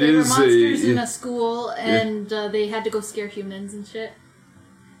 but it is. is They were monsters in a school, and they had to go scare humans and shit.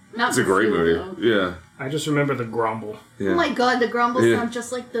 It's a great movie. Though. Yeah. I just remember the Grumble. Yeah. Oh my god, the Grumble sound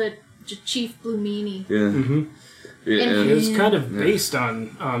just like the Chief Blue Meanie. Yeah. Mm-hmm. Yeah. And it was kind of based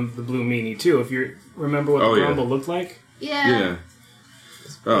on the Blue Meanie, too, if you remember what the Grumble looked like. Yeah. Yeah.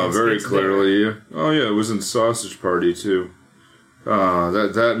 Oh, very clearly. Yeah. Oh, yeah, it was in Sausage Party, too.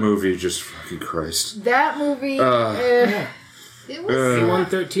 That movie just fucking Christ. That movie. It was.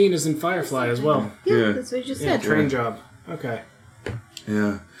 C-113 is in Firefly as well. Yeah, that's what you just said. Train job. Okay.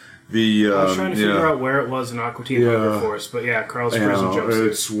 Yeah. I was trying to figure out where it was in Aqua Teen Hunger Force, but Carl's prison jumpsuit.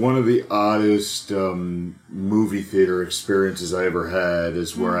 It's one of the oddest movie theater experiences I ever had.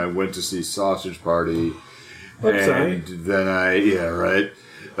 Is where I went to see Sausage Party, and then I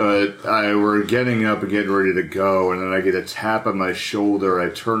were getting up and getting ready to go, and then I get a tap on my shoulder. I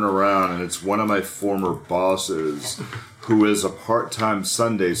turn around, and it's one of my former bosses, who is a part-time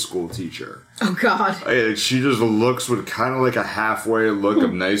Sunday school teacher. Oh, God. She just looks with kind of like a halfway look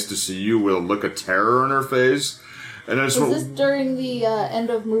of nice to see you with a look of terror on her face. And I just Was this during the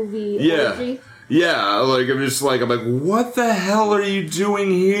end of movie orgy? Yeah, like, I'm like, what the hell are you doing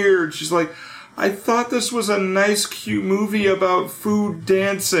here? And she's like, I thought this was a nice, cute movie about food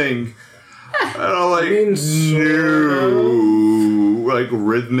dancing. And I'm like, no. Like,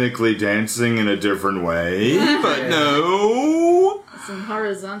 rhythmically dancing in a different way. But no. Some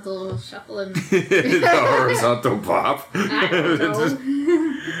horizontal shuffling. The horizontal pop. I don't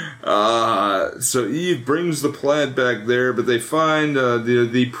know. So Eve brings the plant back there, but they find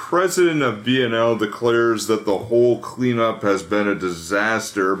the president of BNL declares that the whole cleanup has been a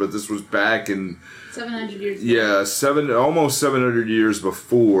disaster, but this was back in 700 years. Yeah, almost 700 years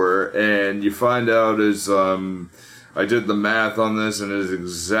before, and you find out is I did the math on this, and it is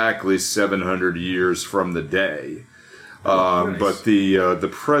exactly 700 years from the day. Nice. But the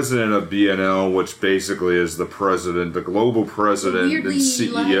president of BNL, which basically is the president, the global president and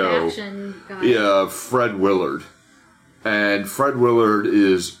CEO, Fred Willard. And Fred Willard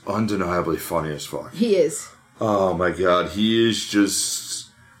is undeniably funny as fuck. He is. Oh my God, he is just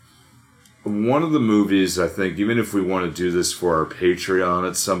one of the movies, I think, even if we want to do this for our Patreon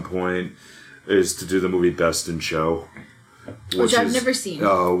at some point, is to do the movie Best in Show. Which I've never seen.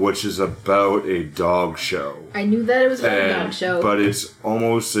 Which is about a dog show. I knew that it was about a dog show. But it's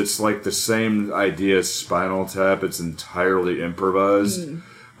like the same idea as Spinal Tap. It's entirely improvised.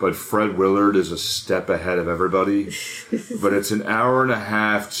 But Fred Willard is a step ahead of everybody. But it's an hour and a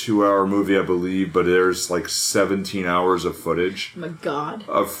half, 2-hour movie, I believe. But there's like 17 hours of footage. Oh my God.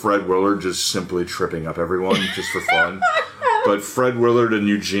 Of Fred Willard just simply tripping up everyone just for fun. But Fred Willard and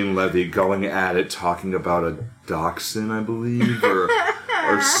Eugene Levy going at it, talking about a dachshund, I believe, or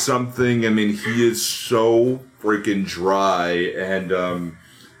something. I mean, he is so freaking dry. And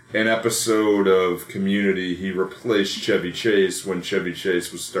an episode of Community, he replaced Chevy Chase when Chevy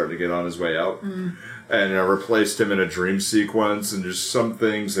Chase was starting to get on his way out. And I replaced him in a dream sequence and just some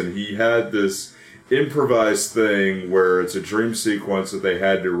things. And he had this improvised thing where it's a dream sequence that they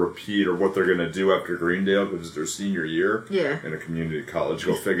had to repeat or what they're going to do after Greendale because it's their senior year in a community college,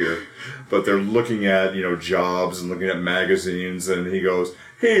 go figure. But they're looking at, jobs and looking at magazines, and he goes,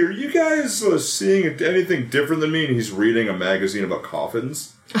 hey, are you guys seeing anything different than me? And he's reading a magazine about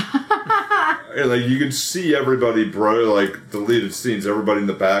coffins. And you could see everybody, deleted scenes, everybody in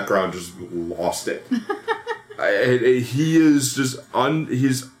the background just lost it. He is just,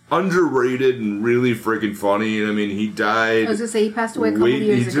 he's underrated and really freaking funny. And I mean, he died. I was gonna say he passed away a couple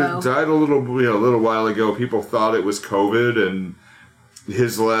years ago. He died a little while ago. People thought it was COVID, and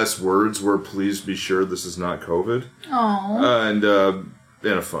his last words were, "Please be sure this is not COVID." Oh. And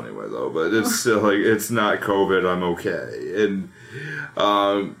in a funny way though, but it's still it's not COVID. I'm okay. And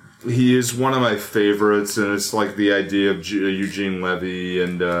he is one of my favorites, and it's like the idea of Eugene Levy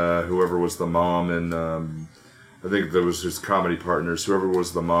and whoever was the mom and. I think there was his comedy partners. Whoever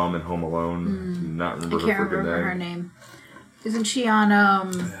was the mom in Home Alone, not remember her freaking name. I can't remember her name. Isn't she on?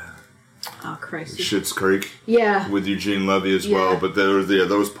 Oh Christ! Schitt's Creek. Yeah. With Eugene Levy as well, but that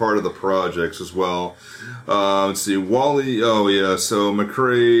was part of the projects as well. Let's see, Wally. Oh yeah, so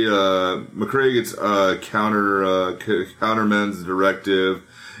McCrae gets countermands directive,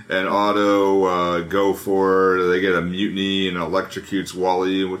 and Otto go for it. They get a mutiny and electrocutes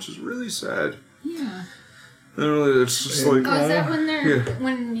Wally, which is really sad. Yeah. It's just like... Oh, is that when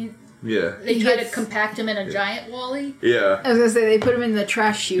they try to compact him in a giant Wally? Yeah. I was gonna say, they put him in the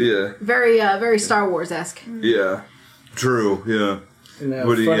trash chute. Yeah. Very Star Wars-esque. Yeah. True, yeah. And the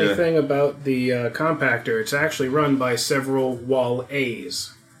funny thing about the compactor, it's actually run by several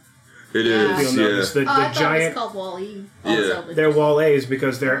Wall-A's. It is, You'll notice the I giant... It was called Wall-E. Yeah. They're Wall-A's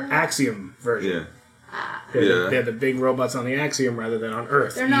because they're Axiom version. Yeah. They're the big robots on the Axiom rather than on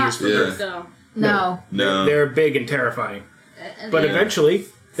Earth. They're not Earth, though. No. They're big and terrifying. But eventually,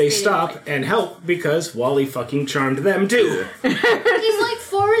 they stop and help because Wally fucking charmed them too. He's like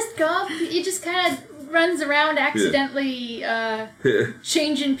Forrest Gump. He just kind of runs around accidentally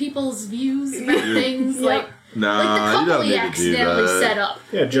changing people's views about things. Like, Nah, like the you don't couple need he to do accidentally that. set up.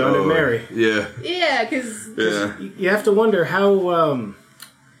 Yeah, John and Mary. Yeah. Yeah, because You have to wonder how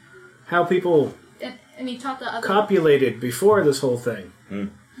people and he taught the other. copulated before this whole thing.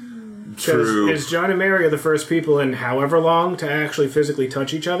 True. Because John and Mary are the first people in however long to actually physically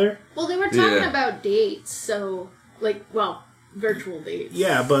touch each other. Well, they were talking about dates, so virtual dates.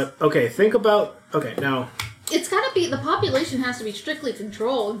 Yeah, but think about now. It's got to be the population has to be strictly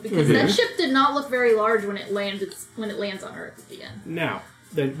controlled because that ship did not look very large when it lands on Earth at the end. Now,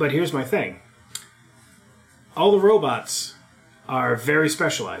 but here's my thing. All the robots are very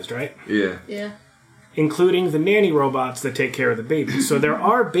specialized, right? Yeah. Yeah. Including the nanny robots that take care of the babies. So there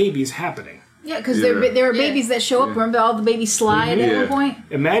are babies happening. Yeah, because there are babies that show up. Remember all the babies slide at one point?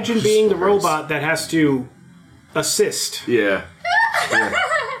 Imagine being the robot that has to assist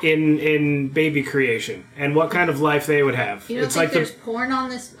in baby creation and what kind of life they would have. You don't think there's porn on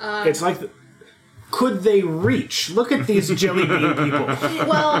this? It's like could they reach? Look at these jelly bean people.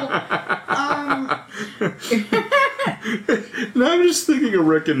 Well, No, I'm just thinking of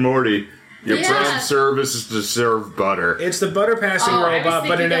Rick and Morty. Your present service is to serve butter. It's the butter passing robot,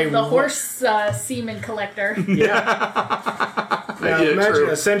 but in the horse semen collector. Now imagine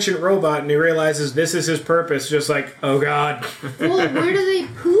a sentient robot, and he realizes this is his purpose. Just like, oh god, Well, where do they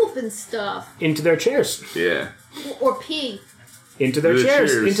poop and stuff? into their chairs, Yeah. Or pee? into their The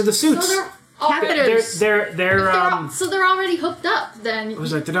chairs, chairs. into the suits. So they're They're they're already hooked up. Then I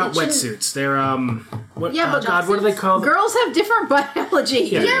was like, they're not wetsuits. They're what? Yeah, but God, what do they call them? Girls have different biology.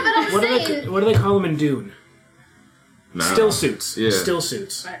 Yeah, but I'm what saying. what do they call them in Dune? No. Still suits. Yeah. Still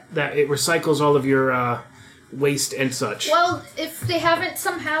suits. That it recycles all of your waste and such. Well, if they haven't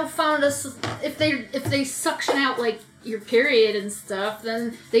somehow found if they suction out like your period and stuff,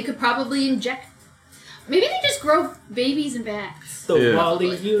 then they could probably inject. Maybe they just grow babies in vats. The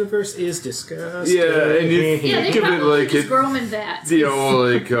Wall-E universe is disgusting. Yeah, and They give it probably like just grow them in vats. You know,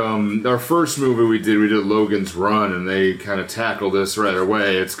 like our first movie we did Logan's Run, and they kind of tackled this right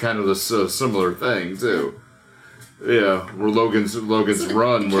away. It's kind of the similar thing too. Yeah, where Logan's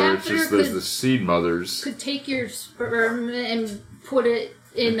Run, where it's just there's the seed mothers. Could take your sperm and put it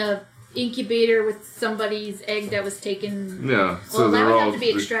in a incubator with somebody's egg that was taken. Yeah, So that would have to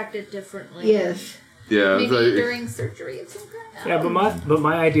be extracted differently. Yes. Yeah, Maybe during surgery of some kind. Yeah, but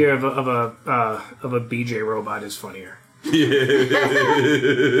my idea of a BJ robot is funnier. BJ.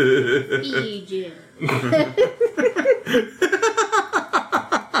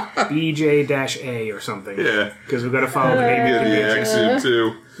 BJ-A or something. Yeah, because we've got to follow the naming convention. the accent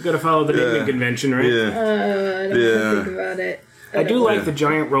too. We've got to follow the naming convention, right? I don't think about it. I do like the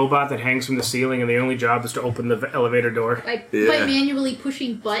giant robot that hangs from the ceiling, and the only job is to open the elevator door. By manually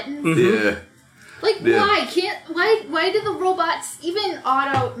pushing buttons. Yeah. Why do the robots even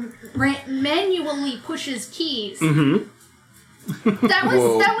manually pushes keys? That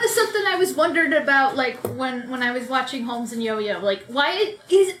was something I was wondered about, like when I was watching Holmes and Yo-Yo. Like,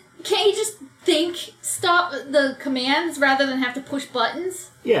 can't you just stop the commands rather than have to push buttons?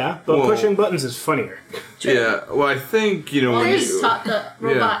 Yeah, but pushing buttons is funnier. Yeah, well, I think when I just taught the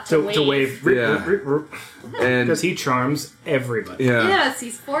robot to wave. And because he charms everybody. Yeah. Yes,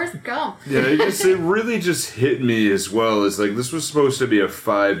 he's Forrest Gump. Yeah, it really just hit me as well. It's like this was supposed to be a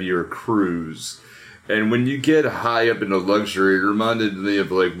 5-year cruise, and when you get high up into luxury, it reminded me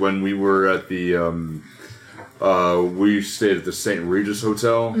of like when we were at the we stayed at the St. Regis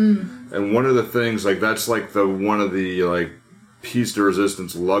Hotel, and one of the things that's like one of the piece de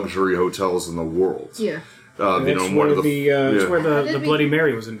resistance luxury hotels in the world. Yeah. It's where the Bloody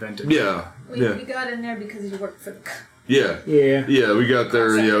Mary was invented. Yeah. We got in there because you worked for the... Yeah. We got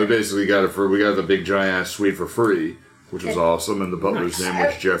there. We basically got it we got the big giant ass suite for free, which was awesome, and the butler's name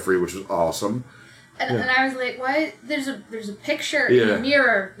was Jeffrey, which was awesome. And I was like, "Why? There's a picture in the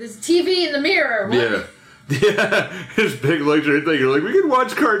mirror. There's a TV in the mirror." What? Yeah. Yeah, this big luxury thing. You're like, we can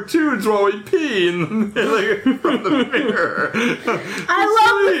watch cartoons while we pee from the mirror. I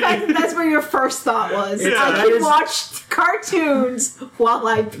love the fact that that's where your first thought was. I can watch cartoons while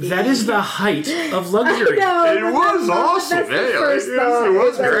I pee. That is the height of luxury. It was awesome. That's the first thought. It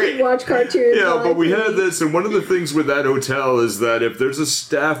was great. I can watch cartoons. Yeah, while but I we pee. had this, and one of the things with that hotel is that if there's a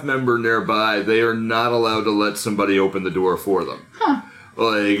staff member nearby, they are not allowed to let somebody open the door for them. Huh.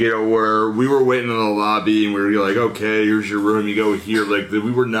 Like, where we were waiting in the lobby and we were like, okay, here's your room, you go here. Like,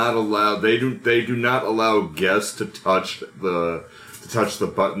 we were not allowed, they do not allow guests to touch the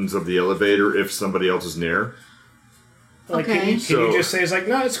buttons of the elevator if somebody else is near. Like, can you just say, it's like,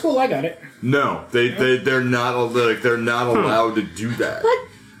 no, it's cool, I got it. No, they're not allowed to do that.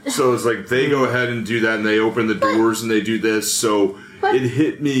 So it's like, they go ahead and do that and they open the doors and they do this, so it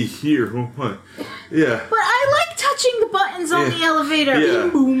hit me here. What? Yeah. But I buttons on the elevator. Yeah.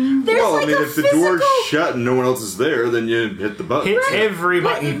 Boom. There's Well, like I mean, a if the physical... door's shut and no one else is there, then you hit the button. Hit every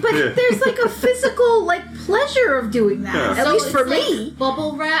button. But there's like a physical pleasure of doing that. Yeah. At So least it's for like me.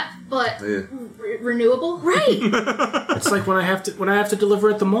 bubble wrap, but Yeah. renewable. Right. It's like when I have to deliver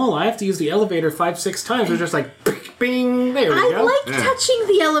at the mall. I have to use the elevator 5-6 times. They're just like bing. There we I go. like touching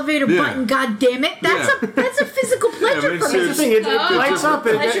the elevator button. God damn it! That's a physical pleasure but for it's me. That's the thing. It lights up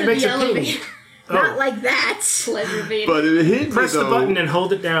and Pleasure it makes the it ping. elevator. Not like that. Pleasure Vader. But it hit me, Press the though. button and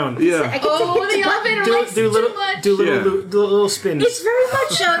hold it down. I Yeah. get Oh, to hit the button. elevator Do likes do too little much. do little Yeah. do little spins. It's very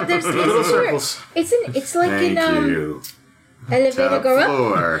much there's little circles. It's like Thank in you. elevator Top go up,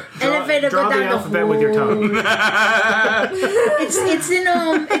 floor. elevator Draw go the down the alphabet hole. with your tongue. It's in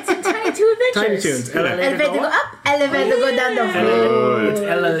Tiny Toon Adventures. Tiny Toons. Elevator go up, elevator go down the hole. It's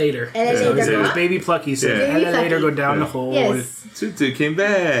elevator. Elevator So it go was up. Baby Plucky said, Yeah. Baby elevator Plucky. go down the hole. Yes. Tutu came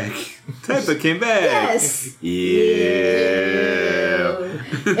back. Typa came back. Yes. Yeah.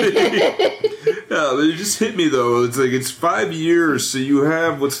 No, it just hit me though. It's like it's 5 years, so you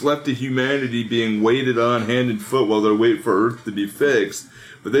have what's left of humanity being waited on hand and foot while they wait for Earth to be fixed.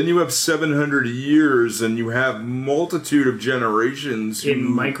 But then you have 700 years, and you have multitude of generations In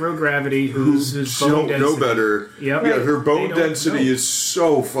who microgravity, whose bone don't know density. better. Yep. Yeah, her They bone don't density know. is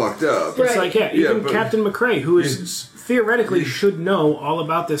so fucked up. It's like, Yeah, even but- Captain McRae, who is theoretically should know all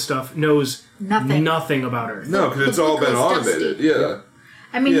about this stuff, knows Nothing. about Earth. No, because it's all been book goes automated. dusty. Yeah.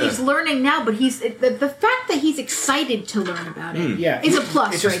 I mean, Yeah. he's learning now, but he's the fact that he's excited to learn about it Yeah, is a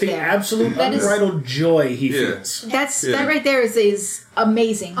plus It's just right the there. absolute That is- unbridled joy he Yeah. feels. That right there is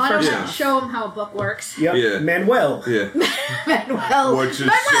amazing. I don't First know. off. Show him how a book works. Yep. Yeah. Manuel. Yeah. Manuel, Which is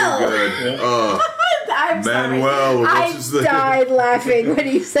Manuel. so good. I'm Manuel, sorry. which is the- I died laughing when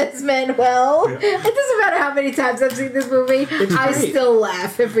he says Manuel. It doesn't matter how many times I've seen this movie. I great. still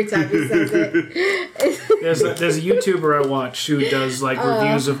laugh every time he says it. There's a YouTuber I watch who does like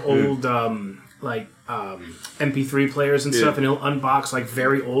reviews of old MP3 players and stuff, and he'll unbox like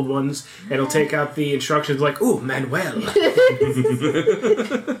very old ones, and he'll take out the instructions like, "Ooh, Manuel."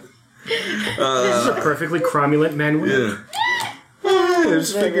 This is a perfectly cromulent Manuel. Yeah. I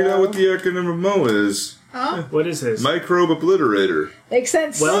just figured out what the acronym of MO is. What is his? Microbe Obliterator. Makes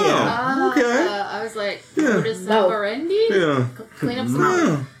sense. Well, yeah. Okay. I was like, Yeah. what is No. Sabarendi? Yeah. Clean up some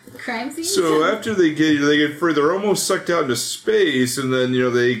Yeah. crime scenes? So after they get free, they're almost sucked out into space, and then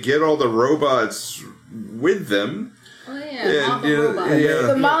they get all the robots with them. Oh yeah, mob of And, robots. yeah.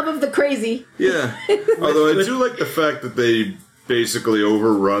 The mob of the crazy. Yeah. Although I do like the fact that they basically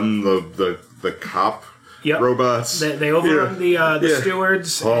overrun the cop Yep. robots. They overrun the Yeah.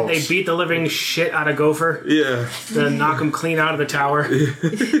 stewards, and they Halts. beat the living shit out of Gopher, Yeah. then knock him clean out of the tower.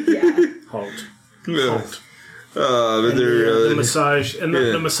 Yeah. Halt. Yeah. But And they're the massage and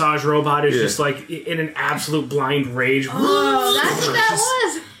yeah. the massage robot is Yeah. just like in an absolute blind rage. Oh, that's what that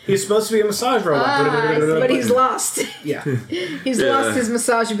was. He's supposed to be a massage robot, But he's lost. yeah. He's Yeah. lost his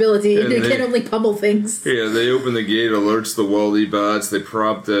massage ability and he And can they- only pummel things. Yeah, they open the gate, alerts the Wally bots. They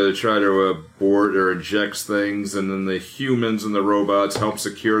prompt try to abort or eject things, and then the humans and the robots help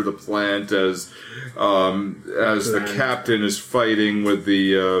secure the plant as the captain is fighting with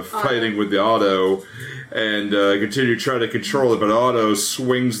the Auto, and continue to try to control it. But Auto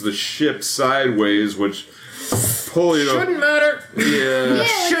swings the ship sideways, which Shouldn't matter. yeah.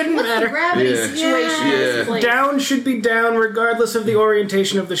 Shouldn't What's matter. the gravity Yeah. situation? Yeah. It's like, Down should be down regardless of the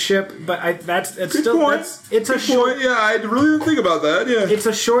orientation of the ship, but it's still point. it's a short Yeah, I really didn't think about that. Yeah. it's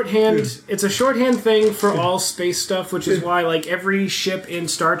a shorthand it's a shorthand thing for all space stuff, which is why like every ship in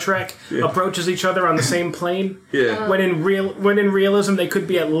Star Trek approaches each other on the same plane. Yeah. When in realism they could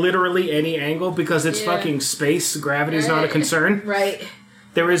be at literally any angle because it's Yeah. fucking space. Gravity's not a Right. concern. Right.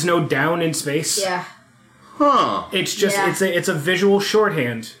 There is no down in space. Yeah. Huh. It's just Yeah. it's a visual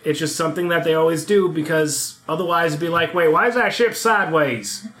shorthand. It's just something that they always do because otherwise it'd be like, wait, why is that ship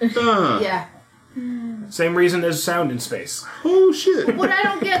sideways? Huh. Yeah. Same reason there's sound in space. Oh shit. what I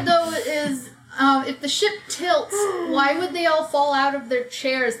don't get though is if the ship tilts, why would they all fall out of their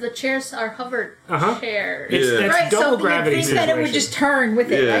chairs? The chairs are hovered chairs. It's, Yeah. it's Right, double so gravity you'd think that it would situation. just turn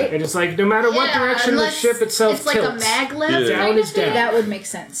with it, Yeah. right? And it's like no matter what Yeah, direction the unless ship itself it's like tilts, a maglev. Yeah. down kind is of thing. down. That would make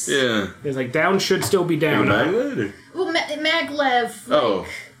sense. Yeah. It's like down should still be down. Magnet? Well, maglev. Oh.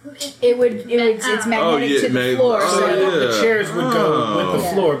 It's magnetic to the floor. Oh, So yeah. The chairs would go with the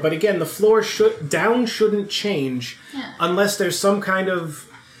Yeah. floor, but again, the floor shouldn't change unless there's some kind of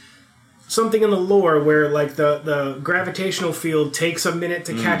something in the lore where like the gravitational field takes a minute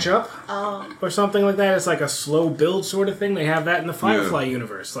to catch up or something like that. It's like a slow build sort of thing. They have that in the Firefly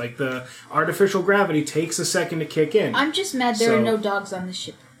universe. Like the artificial gravity takes a second to kick in. I'm just mad there So- are no dogs on the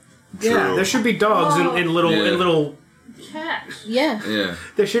ship. Yeah, True. there should be dogs in little Yeah. in little Cats. Yeah. Yeah.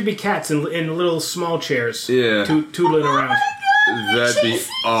 There should be cats in little small chairs. Yeah. Tootling around. That'd be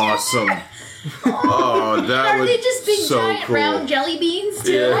awesome. Oh, that would Are they just big so giant cool. round jelly beans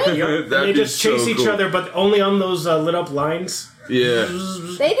too? Yeah. Yep. That'd They be just chase so each cool. other, but only on those lit up lines. Yeah.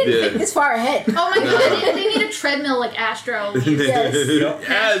 They didn't Yeah. think this far ahead. Oh my god, they need a treadmill like Astro. Yes.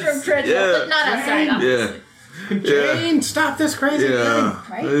 Astro treadmill, but not outside, Yeah. obviously. Yeah. Jane, stop this crazy Yeah.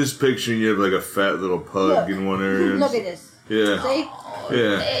 Right? I'm just picturing you have like a fat little pug Look. in one area. Look at this. Yeah. See?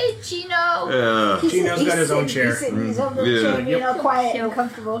 Yeah. Hey, Chino. Yeah. Chino's got his own chair. He's sitting in his own little Yeah. chair, being all quiet and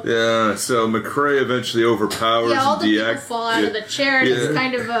comfortable. Yeah. So McCrae eventually overpowers Yeah, all the and people fall out of the chair, and Yeah. it's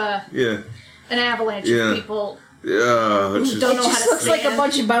kind of Yeah. an avalanche Yeah. of people. Yeah. It's Who just, don't It know just how to looks like a stand.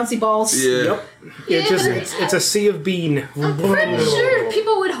 bunch of bouncy balls. yeah. Yep. Yeah, It's a sea of bean. I'm pretty sure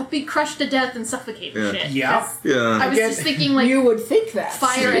people would be crushed to death and suffocate and Yeah. shit. Yeah. 'Cause I Yeah. was Again, just thinking, like, You would think that.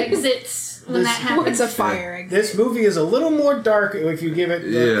 fire exits when that happens. What's a fire exit? This movie is a little more dark if you give it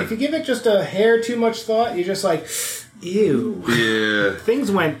Yeah. if you give it just a hair too much thought. You're just like, ew. Yeah. Things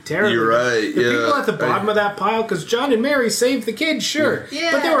went terribly. You're right, The yeah. people at the bottom of that pile, because John and Mary saved the kids, sure.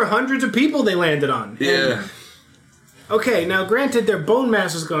 Yeah. But there were hundreds of people they landed on. Yeah. Okay, now granted, their bone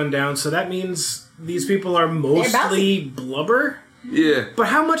mass has gone down, so that means these people are mostly blubber. Yeah. But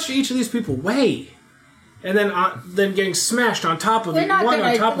how much do each of these people weigh? And then getting smashed on top of We're not one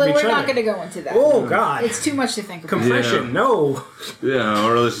on top of each we're other. not gonna go into that. Oh God! It's too much to think about. Compression, Yeah. no. Yeah.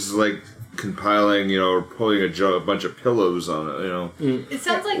 Or this is like compiling, or pulling a bunch of pillows on it, It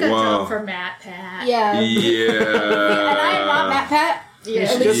sounds like a Wow. job for Matt Pat. Yeah. Yeah. And I am not Matt Pat. Yeah.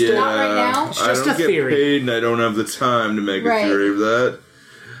 At Just- least not right now. It's I just don't a get theory. paid, and I don't have the time to make Right. a theory of that.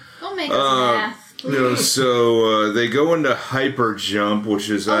 Don't make us math. So they go into hyper jump, which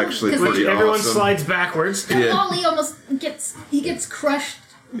is actually 'cause pretty Everyone awesome. slides backwards. Yeah. Wally almost gets crushed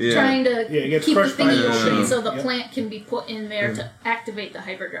Yeah. trying to Yeah, he gets keep the crushed by thingy the open machine. so the Yep. plant can be put in there to activate the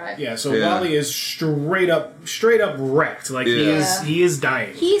hyperdrive. Yeah, so Yeah. Wally is straight up wrecked. Like Yeah. he is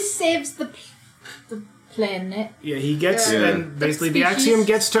dying. He saves the planet. Yeah, he gets Yeah. and basically the Species- Axiom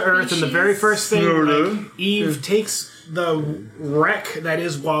gets to Earth, and the very first thing Sorta. like, Eve takes the wreck that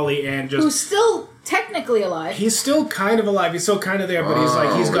is Wally and just Who's still technically alive. he's still kind of alive. He's still kind of there, but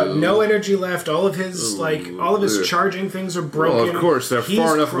he's got no energy left. All of his Yeah. charging things are broken. Well, of course, they're He's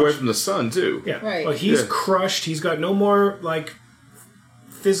far enough away crushed. from the sun, too. Yeah, Right. well, he's Yeah. crushed. He's got no more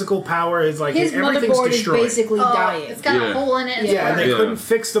physical power. It's like His everything's motherboard is destroyed. basically Oh, dying. it's got Yeah. a hole in it. Yeah, and they Yeah. couldn't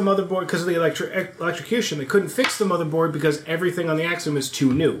fix the motherboard because of the electrocution. They couldn't fix the motherboard because everything on the Axiom is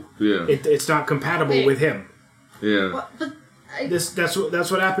too new. Yeah. It's not compatible Wait. with him. Yeah. What? But That's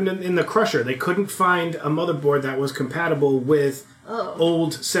what happened in the Crusher. They couldn't find a motherboard that was compatible with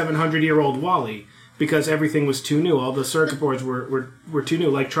old 700-year-old Wally because everything was too new. All the circuit boards were too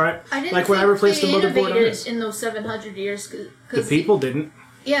new. I didn't Like when I think replaced the they motherboard on innovated this. in those 700 years. The Cause people didn't.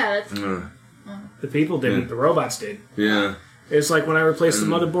 Yeah, that's, The people didn't. Yeah. The robots did. Yeah. It's like when I replaced the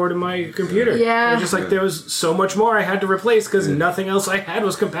motherboard in my computer. Yeah. It was just like there was so much more I had to replace because nothing else I had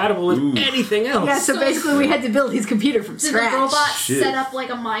was compatible with anything else. Yeah, so basically we had to build his computer from did scratch. the robots Shit. set up like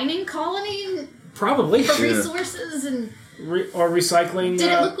a mining colony Probably. for Yeah. resources and Or recycling.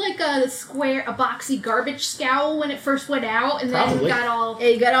 did it look like a boxy garbage scowl when it first went out and Probably. then got all Yeah,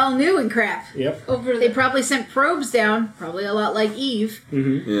 you got all new and crap. Yep. over They the probably sent probes down, probably a lot like Eve,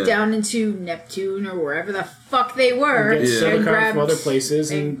 Yeah. down into Neptune or wherever the fuck they were, Get Yeah. silicon from other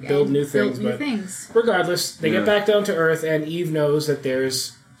places and build new things. built new But things. regardless, they Yeah. get back down to Earth, and Eve knows that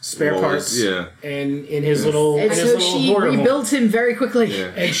there's spare Well, parts. yeah. And in his little, And in his so little she hoarder hole. rebuilt him very quickly. Yeah.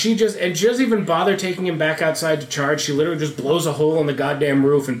 And she doesn't even bother taking him back outside to charge. She literally just blows a hole in the goddamn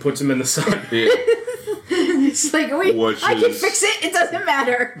roof and puts him in the sun. Yeah. It's like, wait, Which I can is- fix it. It doesn't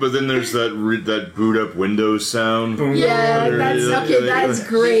matter. But then there's that boot up Windows sound. Yeah, that's okay. That's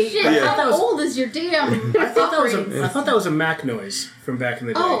great. shit. Yeah. How old is your damn? I thought that was a Mac noise from back in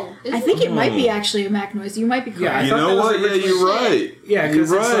the day. Oh, is I it? think it might be actually a Mac noise. You might be correct. Yeah, I You thought know that was what? Yeah, originally- you're right. Yeah, you're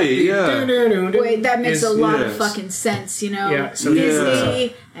because right. Yeah. Wait, that makes a lot of yes. fucking sense, you know? Yeah, so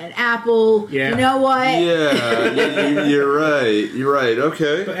Disney and Apple. Yeah. You know what? Yeah, you're right. You're right.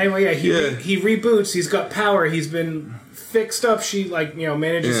 Okay. But anyway, yeah, Yeah. he reboots. He's got power. He's been fixed up. She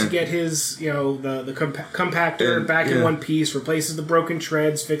manages Yeah. to get his the compactor Yeah, back in yeah. one piece, replaces the broken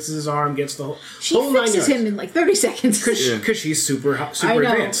treads, fixes his arm, gets the whole She whole nine fixes yards. him in like 30 seconds. Yeah. Because she's super I know,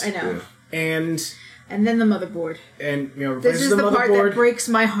 advanced. I know. And And then the motherboard. This This is the part that breaks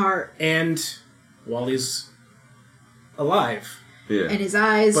my heart. and Wally's alive, Yeah. And his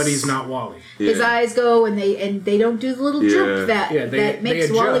eyes. but he's not Wally. His Yeah. eyes go and they don't do the little Yeah. droop that Yeah, that makes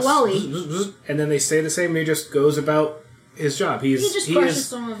Wally adjust. Wally. And then they stay the same. He just goes about his job. He just crushes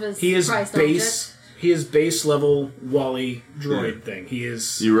some of his he is prized base. base level Wally droid thing. He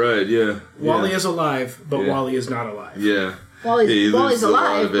is. You're right. Yeah. Wally is alive, but Wally is not alive. Yeah. Wally's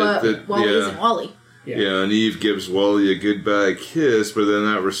alive, but Wally isn't Wally. Yeah, and Eve gives Wally a goodbye kiss, but then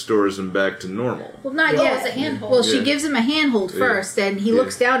that restores him back to normal. Well, not yet. It's a handhold. Well, she gives him a handhold first, and he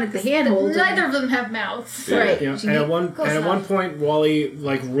looks down at the handhold. Neither of them have mouths. Right. Yeah. And at one point, Wally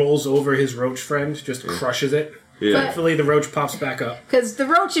rolls over his roach friend, just crushes it. Yeah. Thankfully, the roach pops back up. Because the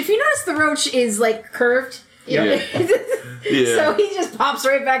roach, if you notice, the roach is curved. Yeah. So he just pops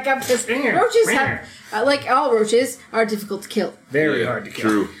right back up. Because roaches have, like all roaches, are difficult to kill. Very hard to kill.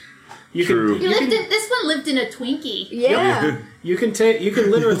 True. This one lived in a Twinkie. Yeah. You can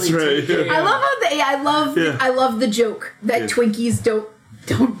literally. That's right. I love the joke that Twinkies don't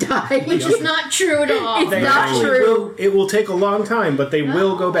die. Which is not true at all. It's not true. It will take a long time, but they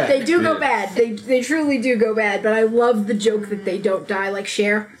will go bad. They do go bad. They truly do go bad. But I love the joke that they don't die, like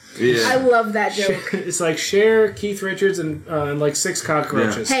Cher. Yeah. I love that joke. It's like Cher, Keith Richards, and 6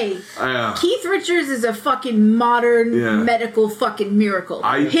 cockroaches. Hey, Keith Richards is a fucking modern medical fucking miracle.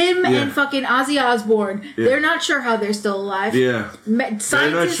 Him and fucking Ozzy Osbourne, they're not sure how they're still alive. Yeah.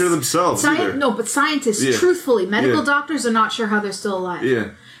 They're not sure themselves either. No, but scientists, truthfully, medical doctors are not sure how they're still alive. Yeah.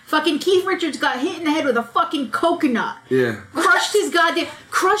 Fucking Keith Richards got hit in the head with a fucking coconut. Yeah. Crushed his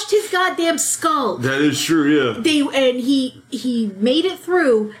goddamn skull. That is true, yeah. He made it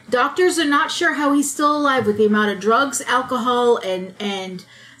through. Doctors are not sure how he's still alive with the amount of drugs, alcohol, and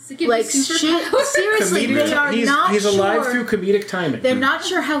like shit. Seriously, they are not sure. He's alive through comedic timing. They're not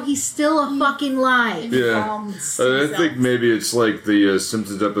sure how he's still a fucking live. Yeah, I think maybe it's like the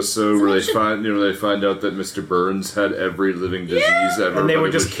Simpsons episode where they find out that Mr. Burns had every living disease ever, and they were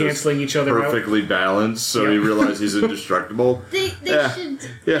just canceling each other perfectly balanced. So he realized he's indestructible. They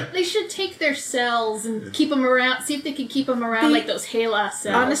should take their cells and keep them around. See if they can keep them around like those HeLa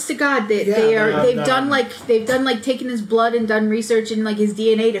cells. Honest to God, they've done taken his blood and done research in his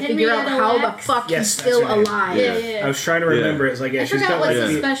DNA to figure out how the fuck he's still alive. Yeah. I was trying to remember. It's like I forgot what's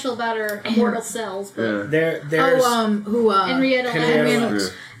so special about her immortal cells. But there's Henrietta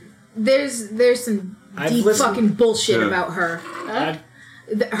Lacks. There's some deep fucking bullshit about her.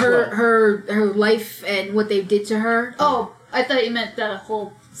 Her life and what they did to her. Oh, I thought you meant the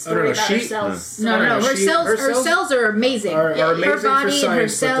whole story about her cells. No. Her cells are amazing. Are amazing her body for science, and her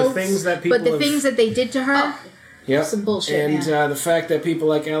cells, but the things that they did to her. Yep. Some bullshit. And the fact that people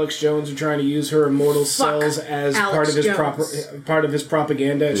like Alex Jones are trying to use her immortal cells as part of his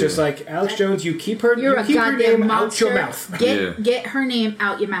propaganda. It's just like, Alex Jones, you keep her name monster. out your mouth. Get her name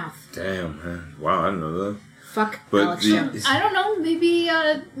out your mouth. Damn, man. Wow, I didn't know that. Fuck Alex Jones. I don't know.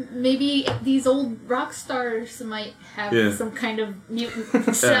 Maybe these old rock stars might have some kind of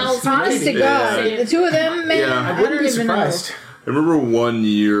mutant cells. Honest to God, the two of them, man. I wouldn't be surprised. I remember one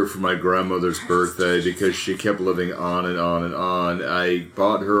year for my grandmother's birthday, because she kept living on and on and on, I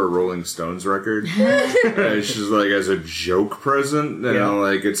bought her a Rolling Stones record. And she's like, as a joke present, and I'm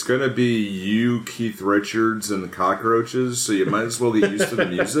like, it's going to be you, Keith Richards, and the Cockroaches, so you might as well get used to the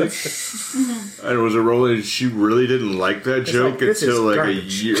music. And it was a Rolling, she really didn't like that joke until a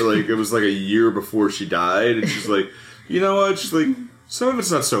year, it was a year before she died, and she's like, you know what, she's like, some of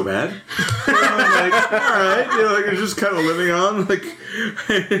it's not so bad. I'm like, all right, it's just kind of living on. It's like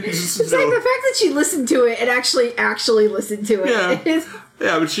the fact that she listened to it and actually listened to it.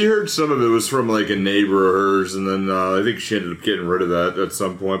 Yeah, but she heard some of it was from a neighbor of hers, and then I think she ended up getting rid of that at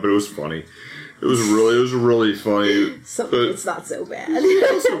some point. But it was funny. It was really funny. It's not so bad.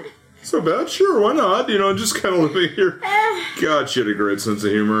 So bad? Sure, why not? Just kind of living here. God, she had a great sense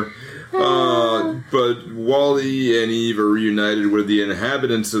of humor. But Wally and Eve are reunited with the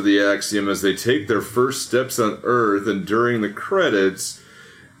inhabitants of the Axiom as they take their first steps on Earth, and during the credits,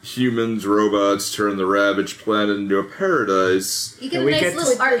 humans, robots turn the ravaged planet into a paradise. You get a nice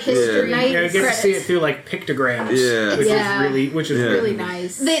little art history. You get to see it through pictograms. Which is really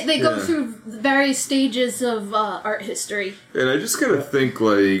nice. They go through various stages of art history. And I just gotta think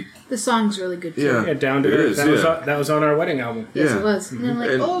the song's really good too. Yeah, Down to Earth. That was on our wedding album. Yes, it was. And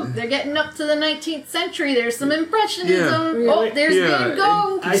they're they're getting up to the 19th century. There's some impressionism. There's Van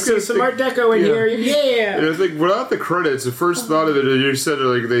Gogh. I see some Art Deco in here. Yeah. And I think without the credits, the first thought of it, you said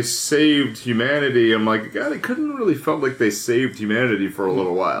they saved humanity. I'm like, God, it couldn't really felt like they saved humanity for a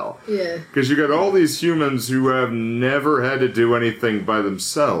little while. Yeah. Because you got all these humans who have never had to do anything by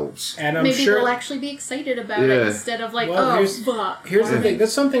themselves. And I'm maybe sure they'll actually be excited about it instead of fuck. Here's the thing.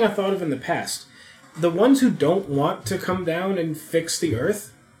 That's something I thought of in the past. The ones who don't want to come down and fix the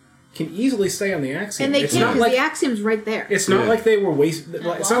Earth can easily stay on the Axiom. And they can't because the Axiom's right there. It's not like they were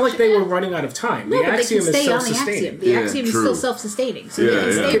it's not like they were running out of time. No, the Axiom is The self-sustaining. Axiom is still self-sustaining, so they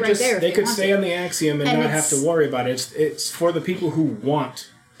can stay right there. They could stay on the Axiom and not have to worry about it. It's for the people who want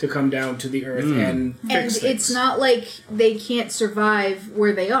to come down to the Earth and fix things. It's not like they can't survive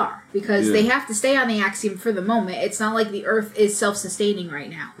where they are because they have to stay on the Axiom for the moment. It's not like the Earth is self-sustaining right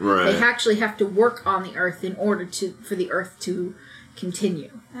now. Right. They actually have to work on the Earth in order for the Earth to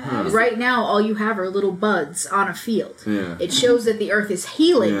continue. Right now, all you have are little buds on a field. Yeah. It shows that the Earth is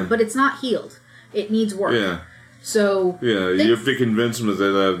healing, but it's not healed. It needs work. Yeah. So you have to convince them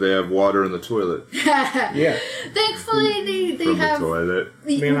that they have water in the toilet. Yeah. Thankfully, they From have. the toilet.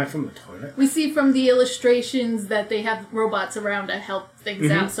 From the toilet. We see from the illustrations that they have robots around to help things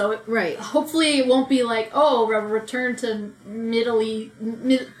out. So hopefully it won't be like, oh, a return to Middle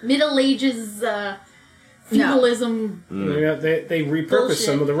Ages feudalism. No. They repurposed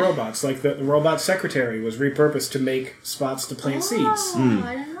some of the robots. Like the robot secretary was repurposed to make spots to plant seeds.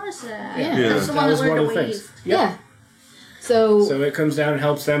 I didn't notice that. Yeah. That's the one that learned to things. weave. Yeah. So it comes down and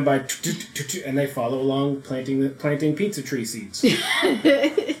helps them by and they follow along planting pizza tree seeds.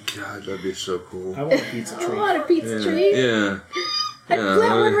 God, that'd be so cool. I want a pizza tree. I want a pizza tree. Yeah. I'd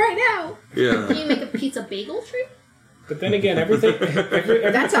plant one right now. Yeah. Can you make a pizza bagel tree? But then again, everything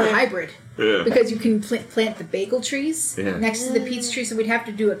that's a hybrid. Yeah. Because you can plant the bagel trees next to the pizza tree, so we'd have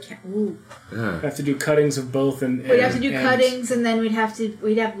to do have to do cuttings of both, and we'd have to do cuttings, and then we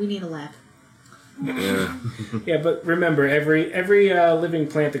need a lab. Yeah. Yeah, but remember, every living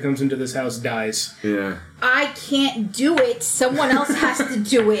plant that comes into this house dies. Yeah. I can't do it. Someone else has to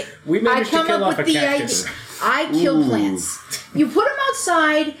do it. We managed to kill off a cactus. I kill plants. You put them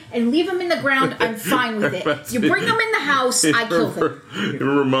outside and leave them in the ground, I'm fine with it. You bring them in the house, I kill them.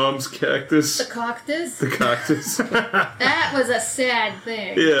 Remember Mom's cactus? The cactus? The cactus. That was a sad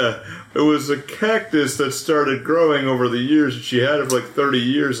thing. Yeah. It was a cactus that started growing over the years. She had it for like 30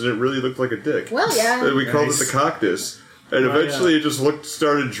 years and it really looked like a dick. Well, yeah. And we called it the cactus. And eventually it just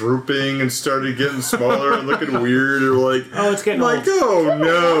started drooping and started getting smaller and looking weird. Or like, it's getting like, oh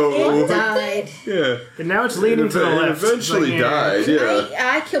no. It died. Yeah. And now it's leaning to the left. It eventually died, yeah.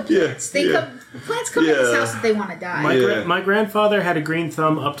 I kill plants. Plants come in this house if they want to die. My grandfather had a green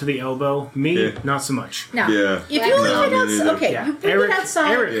thumb up to the elbow. Me, not so much. No. Yeah. If you leave it outside, you bring it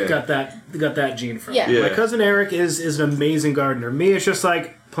outside. Eric got that gene from. Yeah. My cousin Eric is an amazing gardener. Me, it's just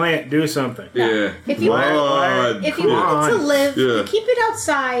like, plant, do something. Yeah. If you want it to live, you keep it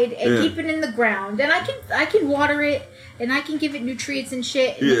outside and keep it in the ground, and I can water it and I can give it nutrients and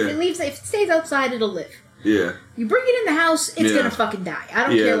shit. And if it stays outside, it'll live. Yeah. You bring it in the house, it's gonna fucking die. I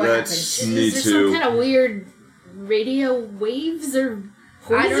don't care what happens. Is there some kind of weird radio waves or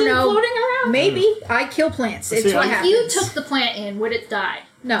I don't know floating around? Maybe I kill plants. It's what happens. If you took the plant in, would it die?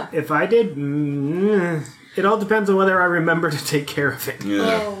 No. If I did, it all depends on whether I remember to take care of it.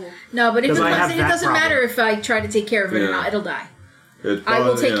 Yeah. No, but if it doesn't matter if I try to take care of it or not. It'll die. I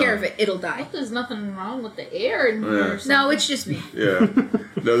will take care of it. It'll die. There's nothing wrong with the air in here. No, it's just me. Yeah.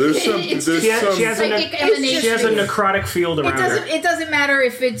 No, there's some. She has a necrotic field around her. It doesn't matter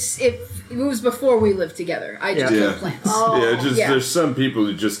if it was before we lived together. I just kill plants. There's some people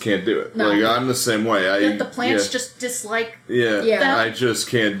who just can't do it. No. Like I'm the same way. The plants just dislike. Yeah. I just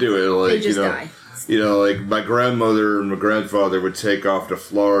can't do it. Like they just die. Like my grandmother and my grandfather would take off to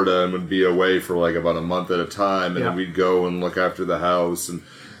Florida and would be away for like about a month at a time, and then we'd go and look after the house. And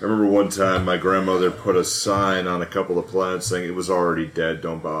I remember one time my grandmother put a sign on a couple of plants saying it was already dead.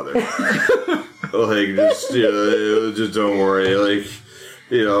 Don't bother. Just don't worry. Like,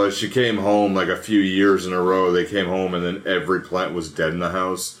 she came home like a few years in a row. They came home and then every plant was dead in the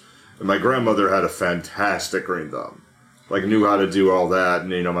house. And my grandmother had a fantastic green thumb. Like, knew how to do all that.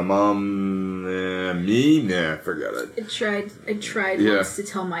 And, my mom, forget it. I tried once to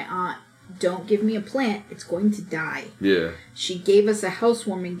tell my aunt, don't give me a plant. It's going to die. Yeah. She gave us a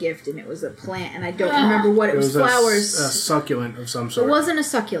housewarming gift, and it was a plant, and I don't remember what it was. Flowers. A succulent of some sort. It wasn't a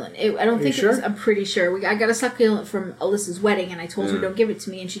succulent. I don't think it was. I'm pretty sure. I got a succulent from Alyssa's wedding, and I told her don't give it to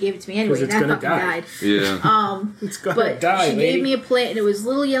me, and she gave it to me anyway, and that fucking died. Yeah. It's gonna die. She gave me a plant, and it was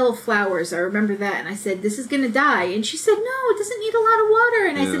little yellow flowers. I remember that, and I said, "This is gonna die," and she said, "No, it doesn't need a lot of water,"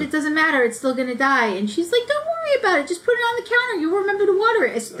 and I said, "It doesn't matter. It's still gonna die," and she's like, "Don't worry about it. Just put it on the counter. You'll remember to water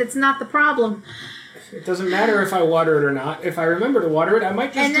it. That's not the problem." It doesn't matter if I water it or not. If I remember to water it, I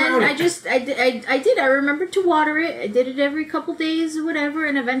might just drown it. I did. I remembered to water it. I did it every couple days or whatever,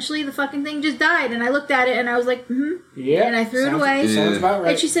 and eventually the fucking thing just died. And I looked at it and I was like, yeah. And I threw it away. Sounds about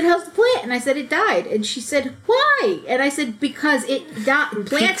right. And she said, how's the plant? And I said, it died. And she said, why? And I said, because it died.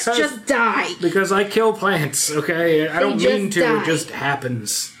 Plants just die. Because I kill plants, okay? I don't mean to. Die. It just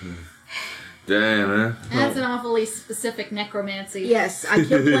happens. Damn, man. That's an awfully specific necromancy. Yes, I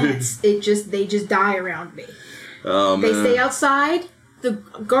kill plants. They just die around me. Oh, man. They stay outside. The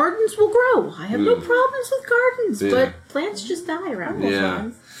gardens will grow. I have no problems with gardens, but plants just die around me.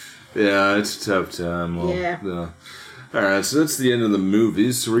 Yeah, it's a tough time. Well, yeah. Alright, so that's the end of the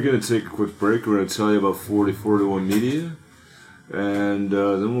movies. So we're going to take a quick break. We're going to tell you about 4041 Media. And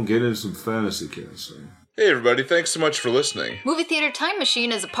then we'll get into some fantasy casting. Hey everybody, thanks so much for listening. Movie Theater Time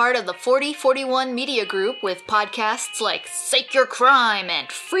Machine is a part of the 4041 Media Group with podcasts like Psych Your Crime and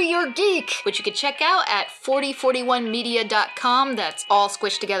Free Your Geek, which you can check out at 4041media.com. That's all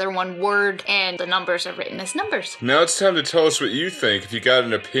squished together one word, and the numbers are written as numbers. Now it's time to tell us what you think. If you got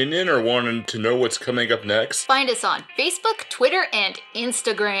an opinion or wanted to know what's coming up next, find us on Facebook, Twitter, and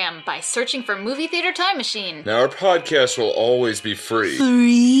Instagram by searching for Movie Theater Time Machine. Now our podcast will always be free.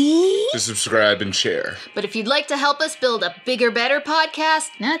 To subscribe and share. But if you'd like to help us build a bigger, better podcast,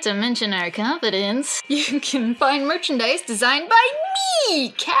 not to mention our confidence, you can find merchandise designed by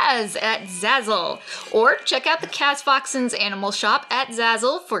me, Kaz, at Zazzle. Or check out the Kaz Foxen's Animal Shop at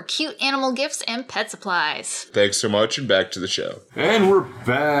Zazzle for cute animal gifts and pet supplies. Thanks so much, and back to the show. And we're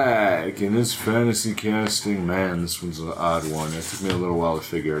back in this fantasy casting. Man, this one's an odd one. It took me a little while to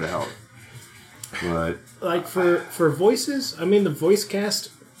figure it out. But like for voices, I mean the voice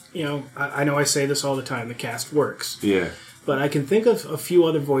cast. You know, I know I say this all the time, the cast works. Yeah. But I can think of a few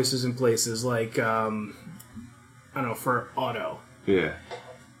other voices in places, like, I don't know, for Otto. Yeah.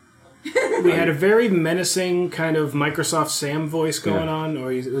 We had a very menacing kind of Microsoft Sam voice going on,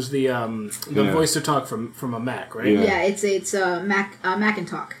 or it was the voice to talk from a Mac, right? Yeah, it's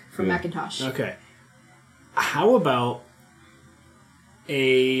Macintalk from Macintosh. Okay. How about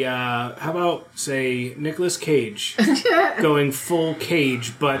say Nicolas Cage going full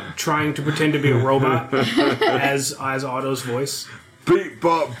Cage but trying to pretend to be a robot as Otto's voice? Beep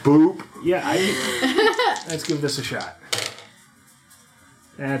bop boop. Yeah, let's give this a shot.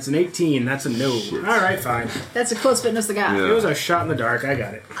 That's an 18. That's a no. Shit. All right, fine. That's a close fitness to God. Yeah. It was a shot in the dark. I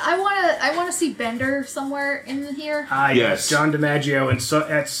got it. I want to see Bender somewhere in here. Yes, John DiMaggio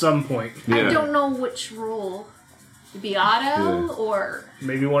at some point. Yeah. I don't know which role. It'd be Otto or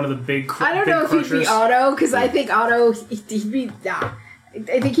maybe one of the big. I don't know if he'd be Otto because I think Otto he'd be. Nah,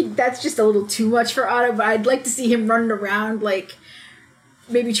 I think that's just a little too much for Otto. But I'd like to see him running around like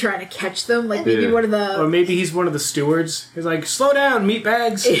maybe trying to catch them, like maybe one of the. Or maybe he's one of the stewards. He's like, "Slow down,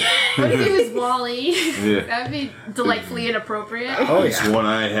 meatbags." What if he was Wally? Yeah. That'd be delightfully inappropriate. Oh, it's one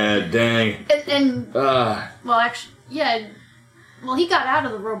I had. Dang. Well, actually, yeah. Well, he got out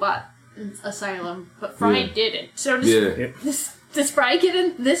of the robot asylum, but Fry didn't. So does Fry get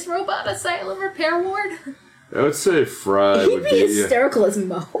in this robot asylum repair ward? I would say Fry would be hysterical as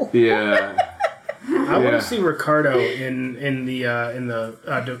Mo. Yeah. I want to see Ricardo in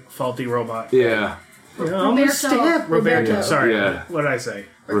the faulty robot. Yeah. Roberto. Sorry. Yeah. What did I say?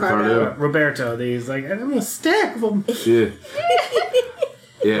 Ricardo. Roberto. He's like, I'm gonna stack them. Yeah.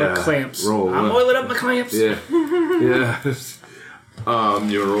 Yeah. Clamps. Roll. I'm oiling up my clamps. Yeah. Yeah.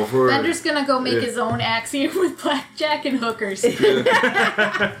 You roll for it? Bender's gonna go make his own Axiom with blackjack and hookers. Okay,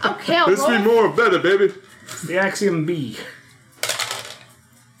 I'll This be more better, baby. The Axiom B.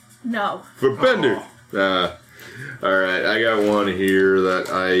 No. For Bender. Alright, I got one here that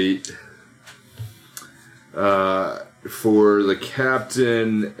for the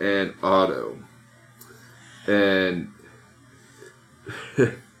Captain and Otto. And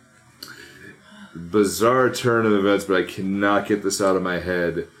bizarre turn of events, but I cannot get this out of my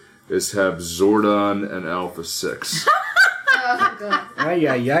head, is have Zordon and Alpha 6. Oh, God.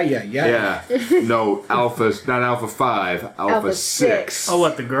 Yeah. No, not Alpha 5, Alpha 6. Oh,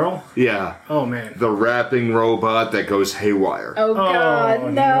 what, the girl? Yeah. Oh, man. The rapping robot that goes haywire. Oh,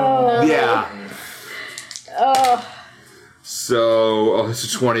 God, no. Yeah. Oh. So, it's a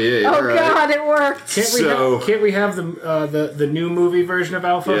 28. Oh, right. God, it worked. Can't we have the new movie version of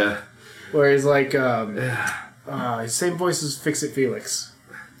Alpha? Yeah. Where he's like, same voice as Fix-It Felix.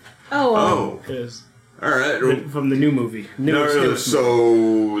 Oh. Alright. From the new movie.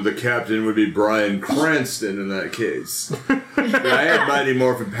 So the captain would be Bryan Cranston in that case. I had Mighty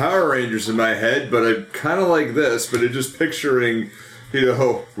Morphin Power Rangers in my head, but I kind of like this, but it's just picturing, we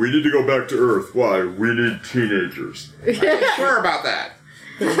need to go back to Earth. Why? We need teenagers. I'm not sure about that.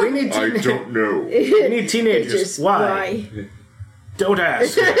 We need I don't know. We need teenagers. Why? Don't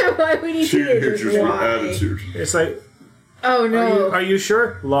ask. Why we need teenagers? With Why? attitude. It's like, Oh no. are you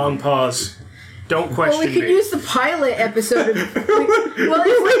sure? Long pause. Don't question Well, we could me. use the pilot episode of.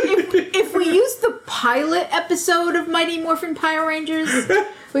 If we use the pilot episode of Mighty Morphin Power Rangers,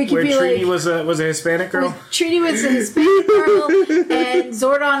 we could Where be Trini like. was a Hispanic girl. Trini was a Hispanic girl, and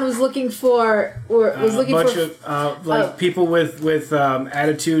Zordon was looking for A bunch of people with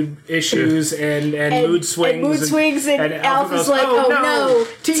attitude issues and mood swings. And Alf is like, oh no,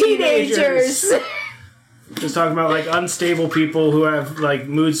 teenagers. Just talking about like unstable people who have like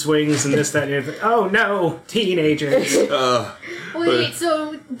mood swings and this, that, and the other. Oh no, teenagers. Wait,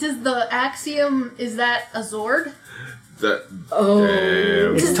 so does the Axiom, is that a Zord?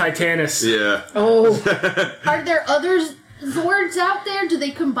 Damn. It's Titanus. Yeah. Oh, Are there other Zords out there? Do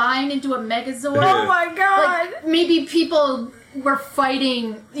they combine into a Megazord? oh my god! Like, maybe people were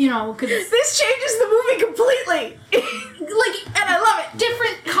fighting, because This changes the movie completely. and I love it.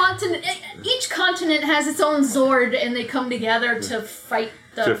 Different continent, each continent has its own Zord, and they come together to fight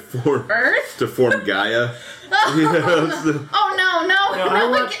the To form Earth. Gaia. Oh no! I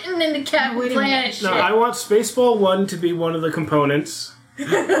Now we're want- getting into Captain Planet shit. No, I want Spaceball 1 to be one of the components, and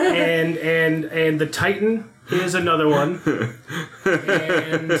the Titan is another one,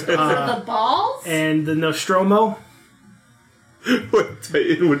 and the balls. and the Nostromo. What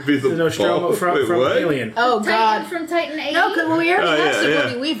Titan would be the Nostromo ball? from Wait, what? Alien. Oh Titan god! from Titan 8. No, because we already have yeah,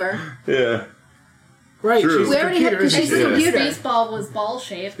 Sigourney yeah. Weaver. Yeah. Right, True. she's We a already had- computer. she's isn't a she? computer. Spaceball was ball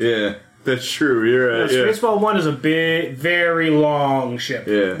shaped. Yeah. That's true. You're right. Yeah. Spaceball 1 is a big, very long ship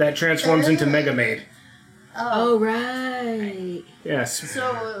Yeah. that transforms into Megamaid. Oh right. Yes.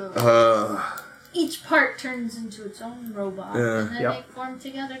 So each part turns into its own robot, Yeah. and then Yep. they form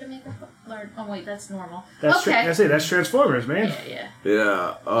together to make a. Oh wait, that's normal. That's okay. that's Transformers, man. Yeah.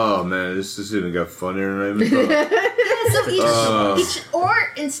 Yeah. Oh man, this just even got funnier than I even thought. So each, or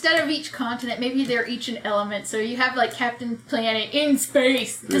instead of each continent, maybe they're each an element. So you have like Captain Planet in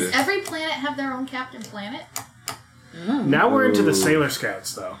space. Does Yeah. every planet have their own Captain Planet? Now we're into the Sailor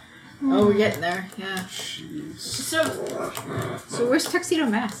Scouts, though. Oh, we're getting there. Yeah. So So where's Tuxedo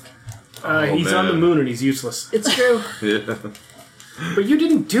Mask? He's on the man. moon and he's useless. It's true. Yeah. But you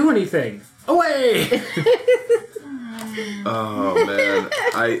didn't do anything. Away! Oh man,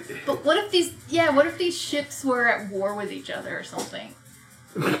 but what if these ships were at war with each other or something?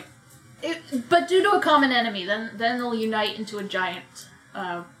 But due to a common enemy, then they'll unite into a giant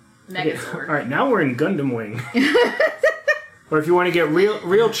Megazord. All right, now we're in Gundam Wing. Or if you want to get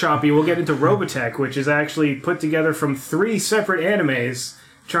real choppy, we'll get into Robotech, which is actually put together from 3 separate animes,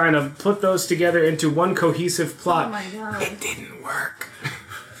 trying to put those together into one cohesive plot. Oh my god! It didn't work.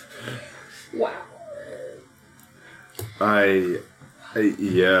 Wow.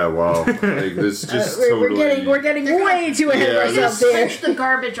 yeah. Wow. Like this just totally. We're getting way too ahead Yeah, of ourselves there. Fetch the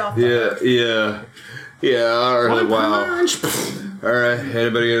garbage off the Yeah. earth. Yeah. Yeah. All right. One Wow. punch. All right.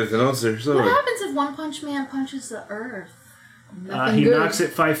 Anybody got anything else there? What Somebody. happens if One Punch Man punches the earth? Nothing He good. knocks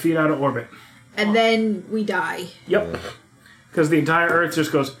it 5 feet out of orbit. And then we die. Yep. Because the entire Earth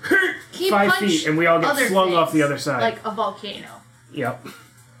just goes Can you 5 punch feet, and we all get other flung things, off the other side. like a volcano. Yep.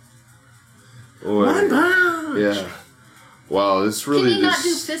 One punch. Yeah. Wow. This really. Can he not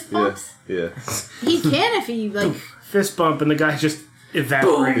just, do fist bumps? Yeah. He can if he like. Fist bump, and the guy just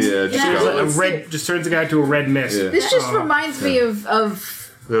evaporates. Yeah. Just Yeah. It's like a It's- red, just turns the guy to a red mist. Yeah. This just reminds me of That's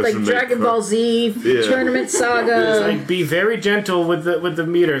like what Dragon make- Ball Z Yeah. Tournament Saga. Like, be very gentle with the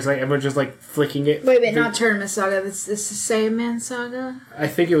meters. Like everyone's just like flicking it. Wait a minute, not Tournament Saga. This is Saiyaman Saga. I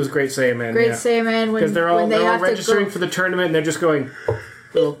think it was Great Saiyaman. Great yeah. Saiyaman when Because they're all when they have registering to for the tournament, and they're just going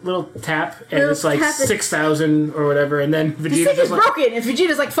little tap, and Little it's like tap it. 6,000 or whatever, and then This Vegeta thing is just like, broken, and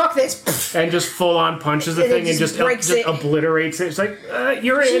Vegeta's like, "Fuck this!" and just full on punches the And it thing and just just breaks it. obliterates it. It's like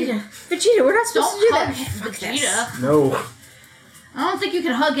you're in. Vegeta, we're not supposed to do Don't that. hug Fuck this. Vegeta. No, I don't think you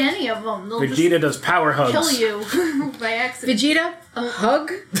can hug any of them. They'll Vegeta does power hugs. just kill you by accident. Vegeta, a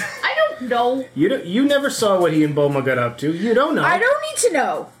hug? I don't know. You never saw what he and Bulma got up to. You don't know. I don't need to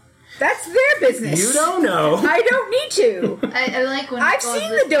know. That's their business. You don't know. I don't need to. I like when I've it goes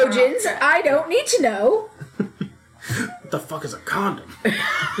seen this the dojins. far off I don't need to know. What the fuck is a condom? track.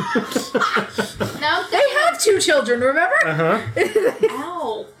 Now I'm They thinking, have 2 children, remember?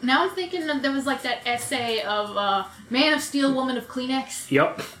 ow. Now I'm thinking that there was like that essay of Man of Steel, Woman of Kleenex.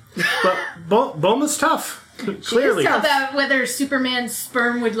 Yep. But Bulma's tough. Clearly. tough. About whether Superman's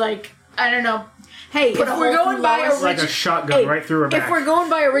sperm would like, I don't know. Hey, Put if a we're hole going through by Lois. Like a shotgun right through her back. If we're going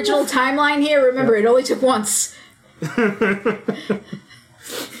by original timeline here, remember it only took once.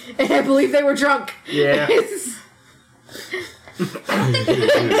 And I believe they were drunk. Yeah. I don't think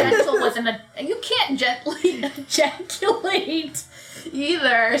anything gentle wasn't a. You can't gently ejaculate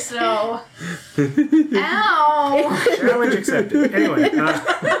either, so. Ow! Challenge accepted. Anyway.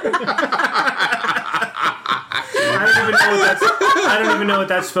 I don't even know what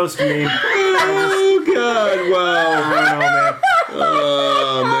that's supposed to mean. Oh, God, wow. I don't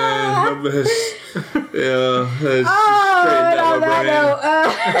know, man. Oh, man. Yeah, that's straighten out my brain.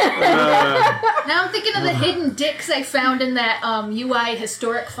 Now I'm thinking of the hidden dicks I found in that UI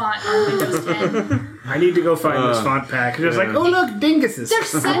historic font on Windows 10. I need to go find this font pack. It's like, oh look, dinguses. They're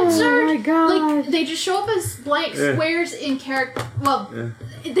censored. Oh my God. Like they just show up as blank squares in character. Well,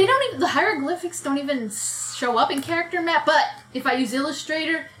 they don't even. The hieroglyphics don't even show up in character map. But if I use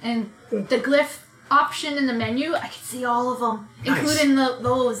Illustrator and the glyph option in the menu, I can see all of them, including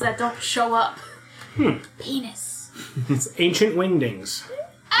those that don't show up. Penis. It's ancient wingdings.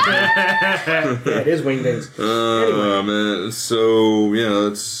 Yeah, it is wingdings. Oh, man. So, yeah,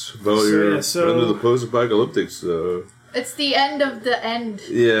 that's about your end of the post-apocalyptic. It's the end of the end.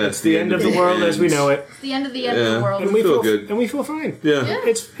 Yeah, it's the end of the world as we know it. It's the end of the end of the world. And we feel good. And we feel fine. Yeah.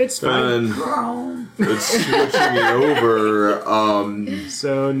 It's fine. It's switching it over.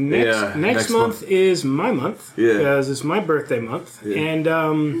 So next month is my month. Yeah. Because it's my birthday month. Yeah. And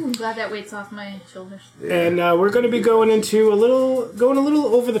I'm glad that weight's off my shoulders. Yeah. And we're going to be going into a little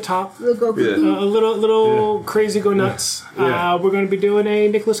over the top. We'll go Yeah. A little crazy go nuts. Yeah. We're going to be doing a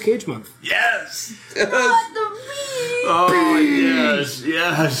Nicolas Cage month. Yes! What the Oh, yes,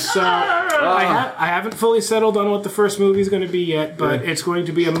 yes. So I haven't fully settled on what the first movie is going to be yet, but it's going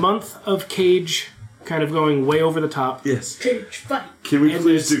to be a month of Cage kind of going way over the top. Yes. Cage fight. Can we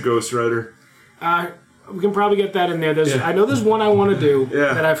please do Ghost Rider? We can probably get that in there. I know there's one I want to do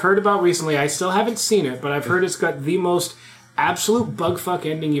that I've heard about recently. I still haven't seen it, but I've heard it's got the most absolute bugfuck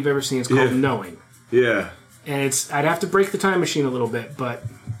ending you've ever seen. It's called Knowing. Yeah. And I'd have to break the time machine a little bit, but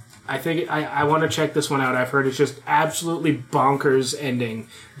I think I want to check this one out. I've heard it's just absolutely bonkers ending.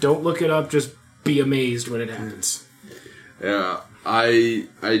 Don't look it up. Just be amazed when it happens. Yeah. I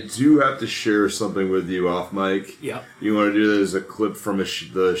do have to share something with you off mic. Yeah. You want to do that as a clip from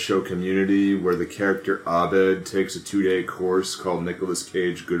the show Community where the character Abed takes a 2-day course called Nicolas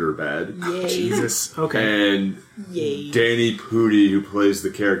Cage Good or Bad. Yay. Jesus. Okay. And Yay. Danny Pudi, who plays the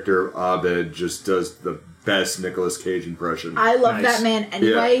character Abed, just does the best Nicolas Cage impression. I love that man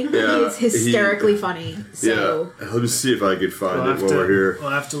anyway. Yeah. He is hysterically funny. So yeah. Let me see if I can find it while we're here. We'll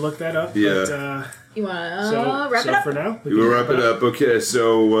have to look that up. Yeah. But, you want to wrap it up? For now, we'll wrap it up. Okay,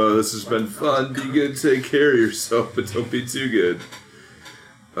 so this has been fun. Be good, take care of yourself, but don't be too good.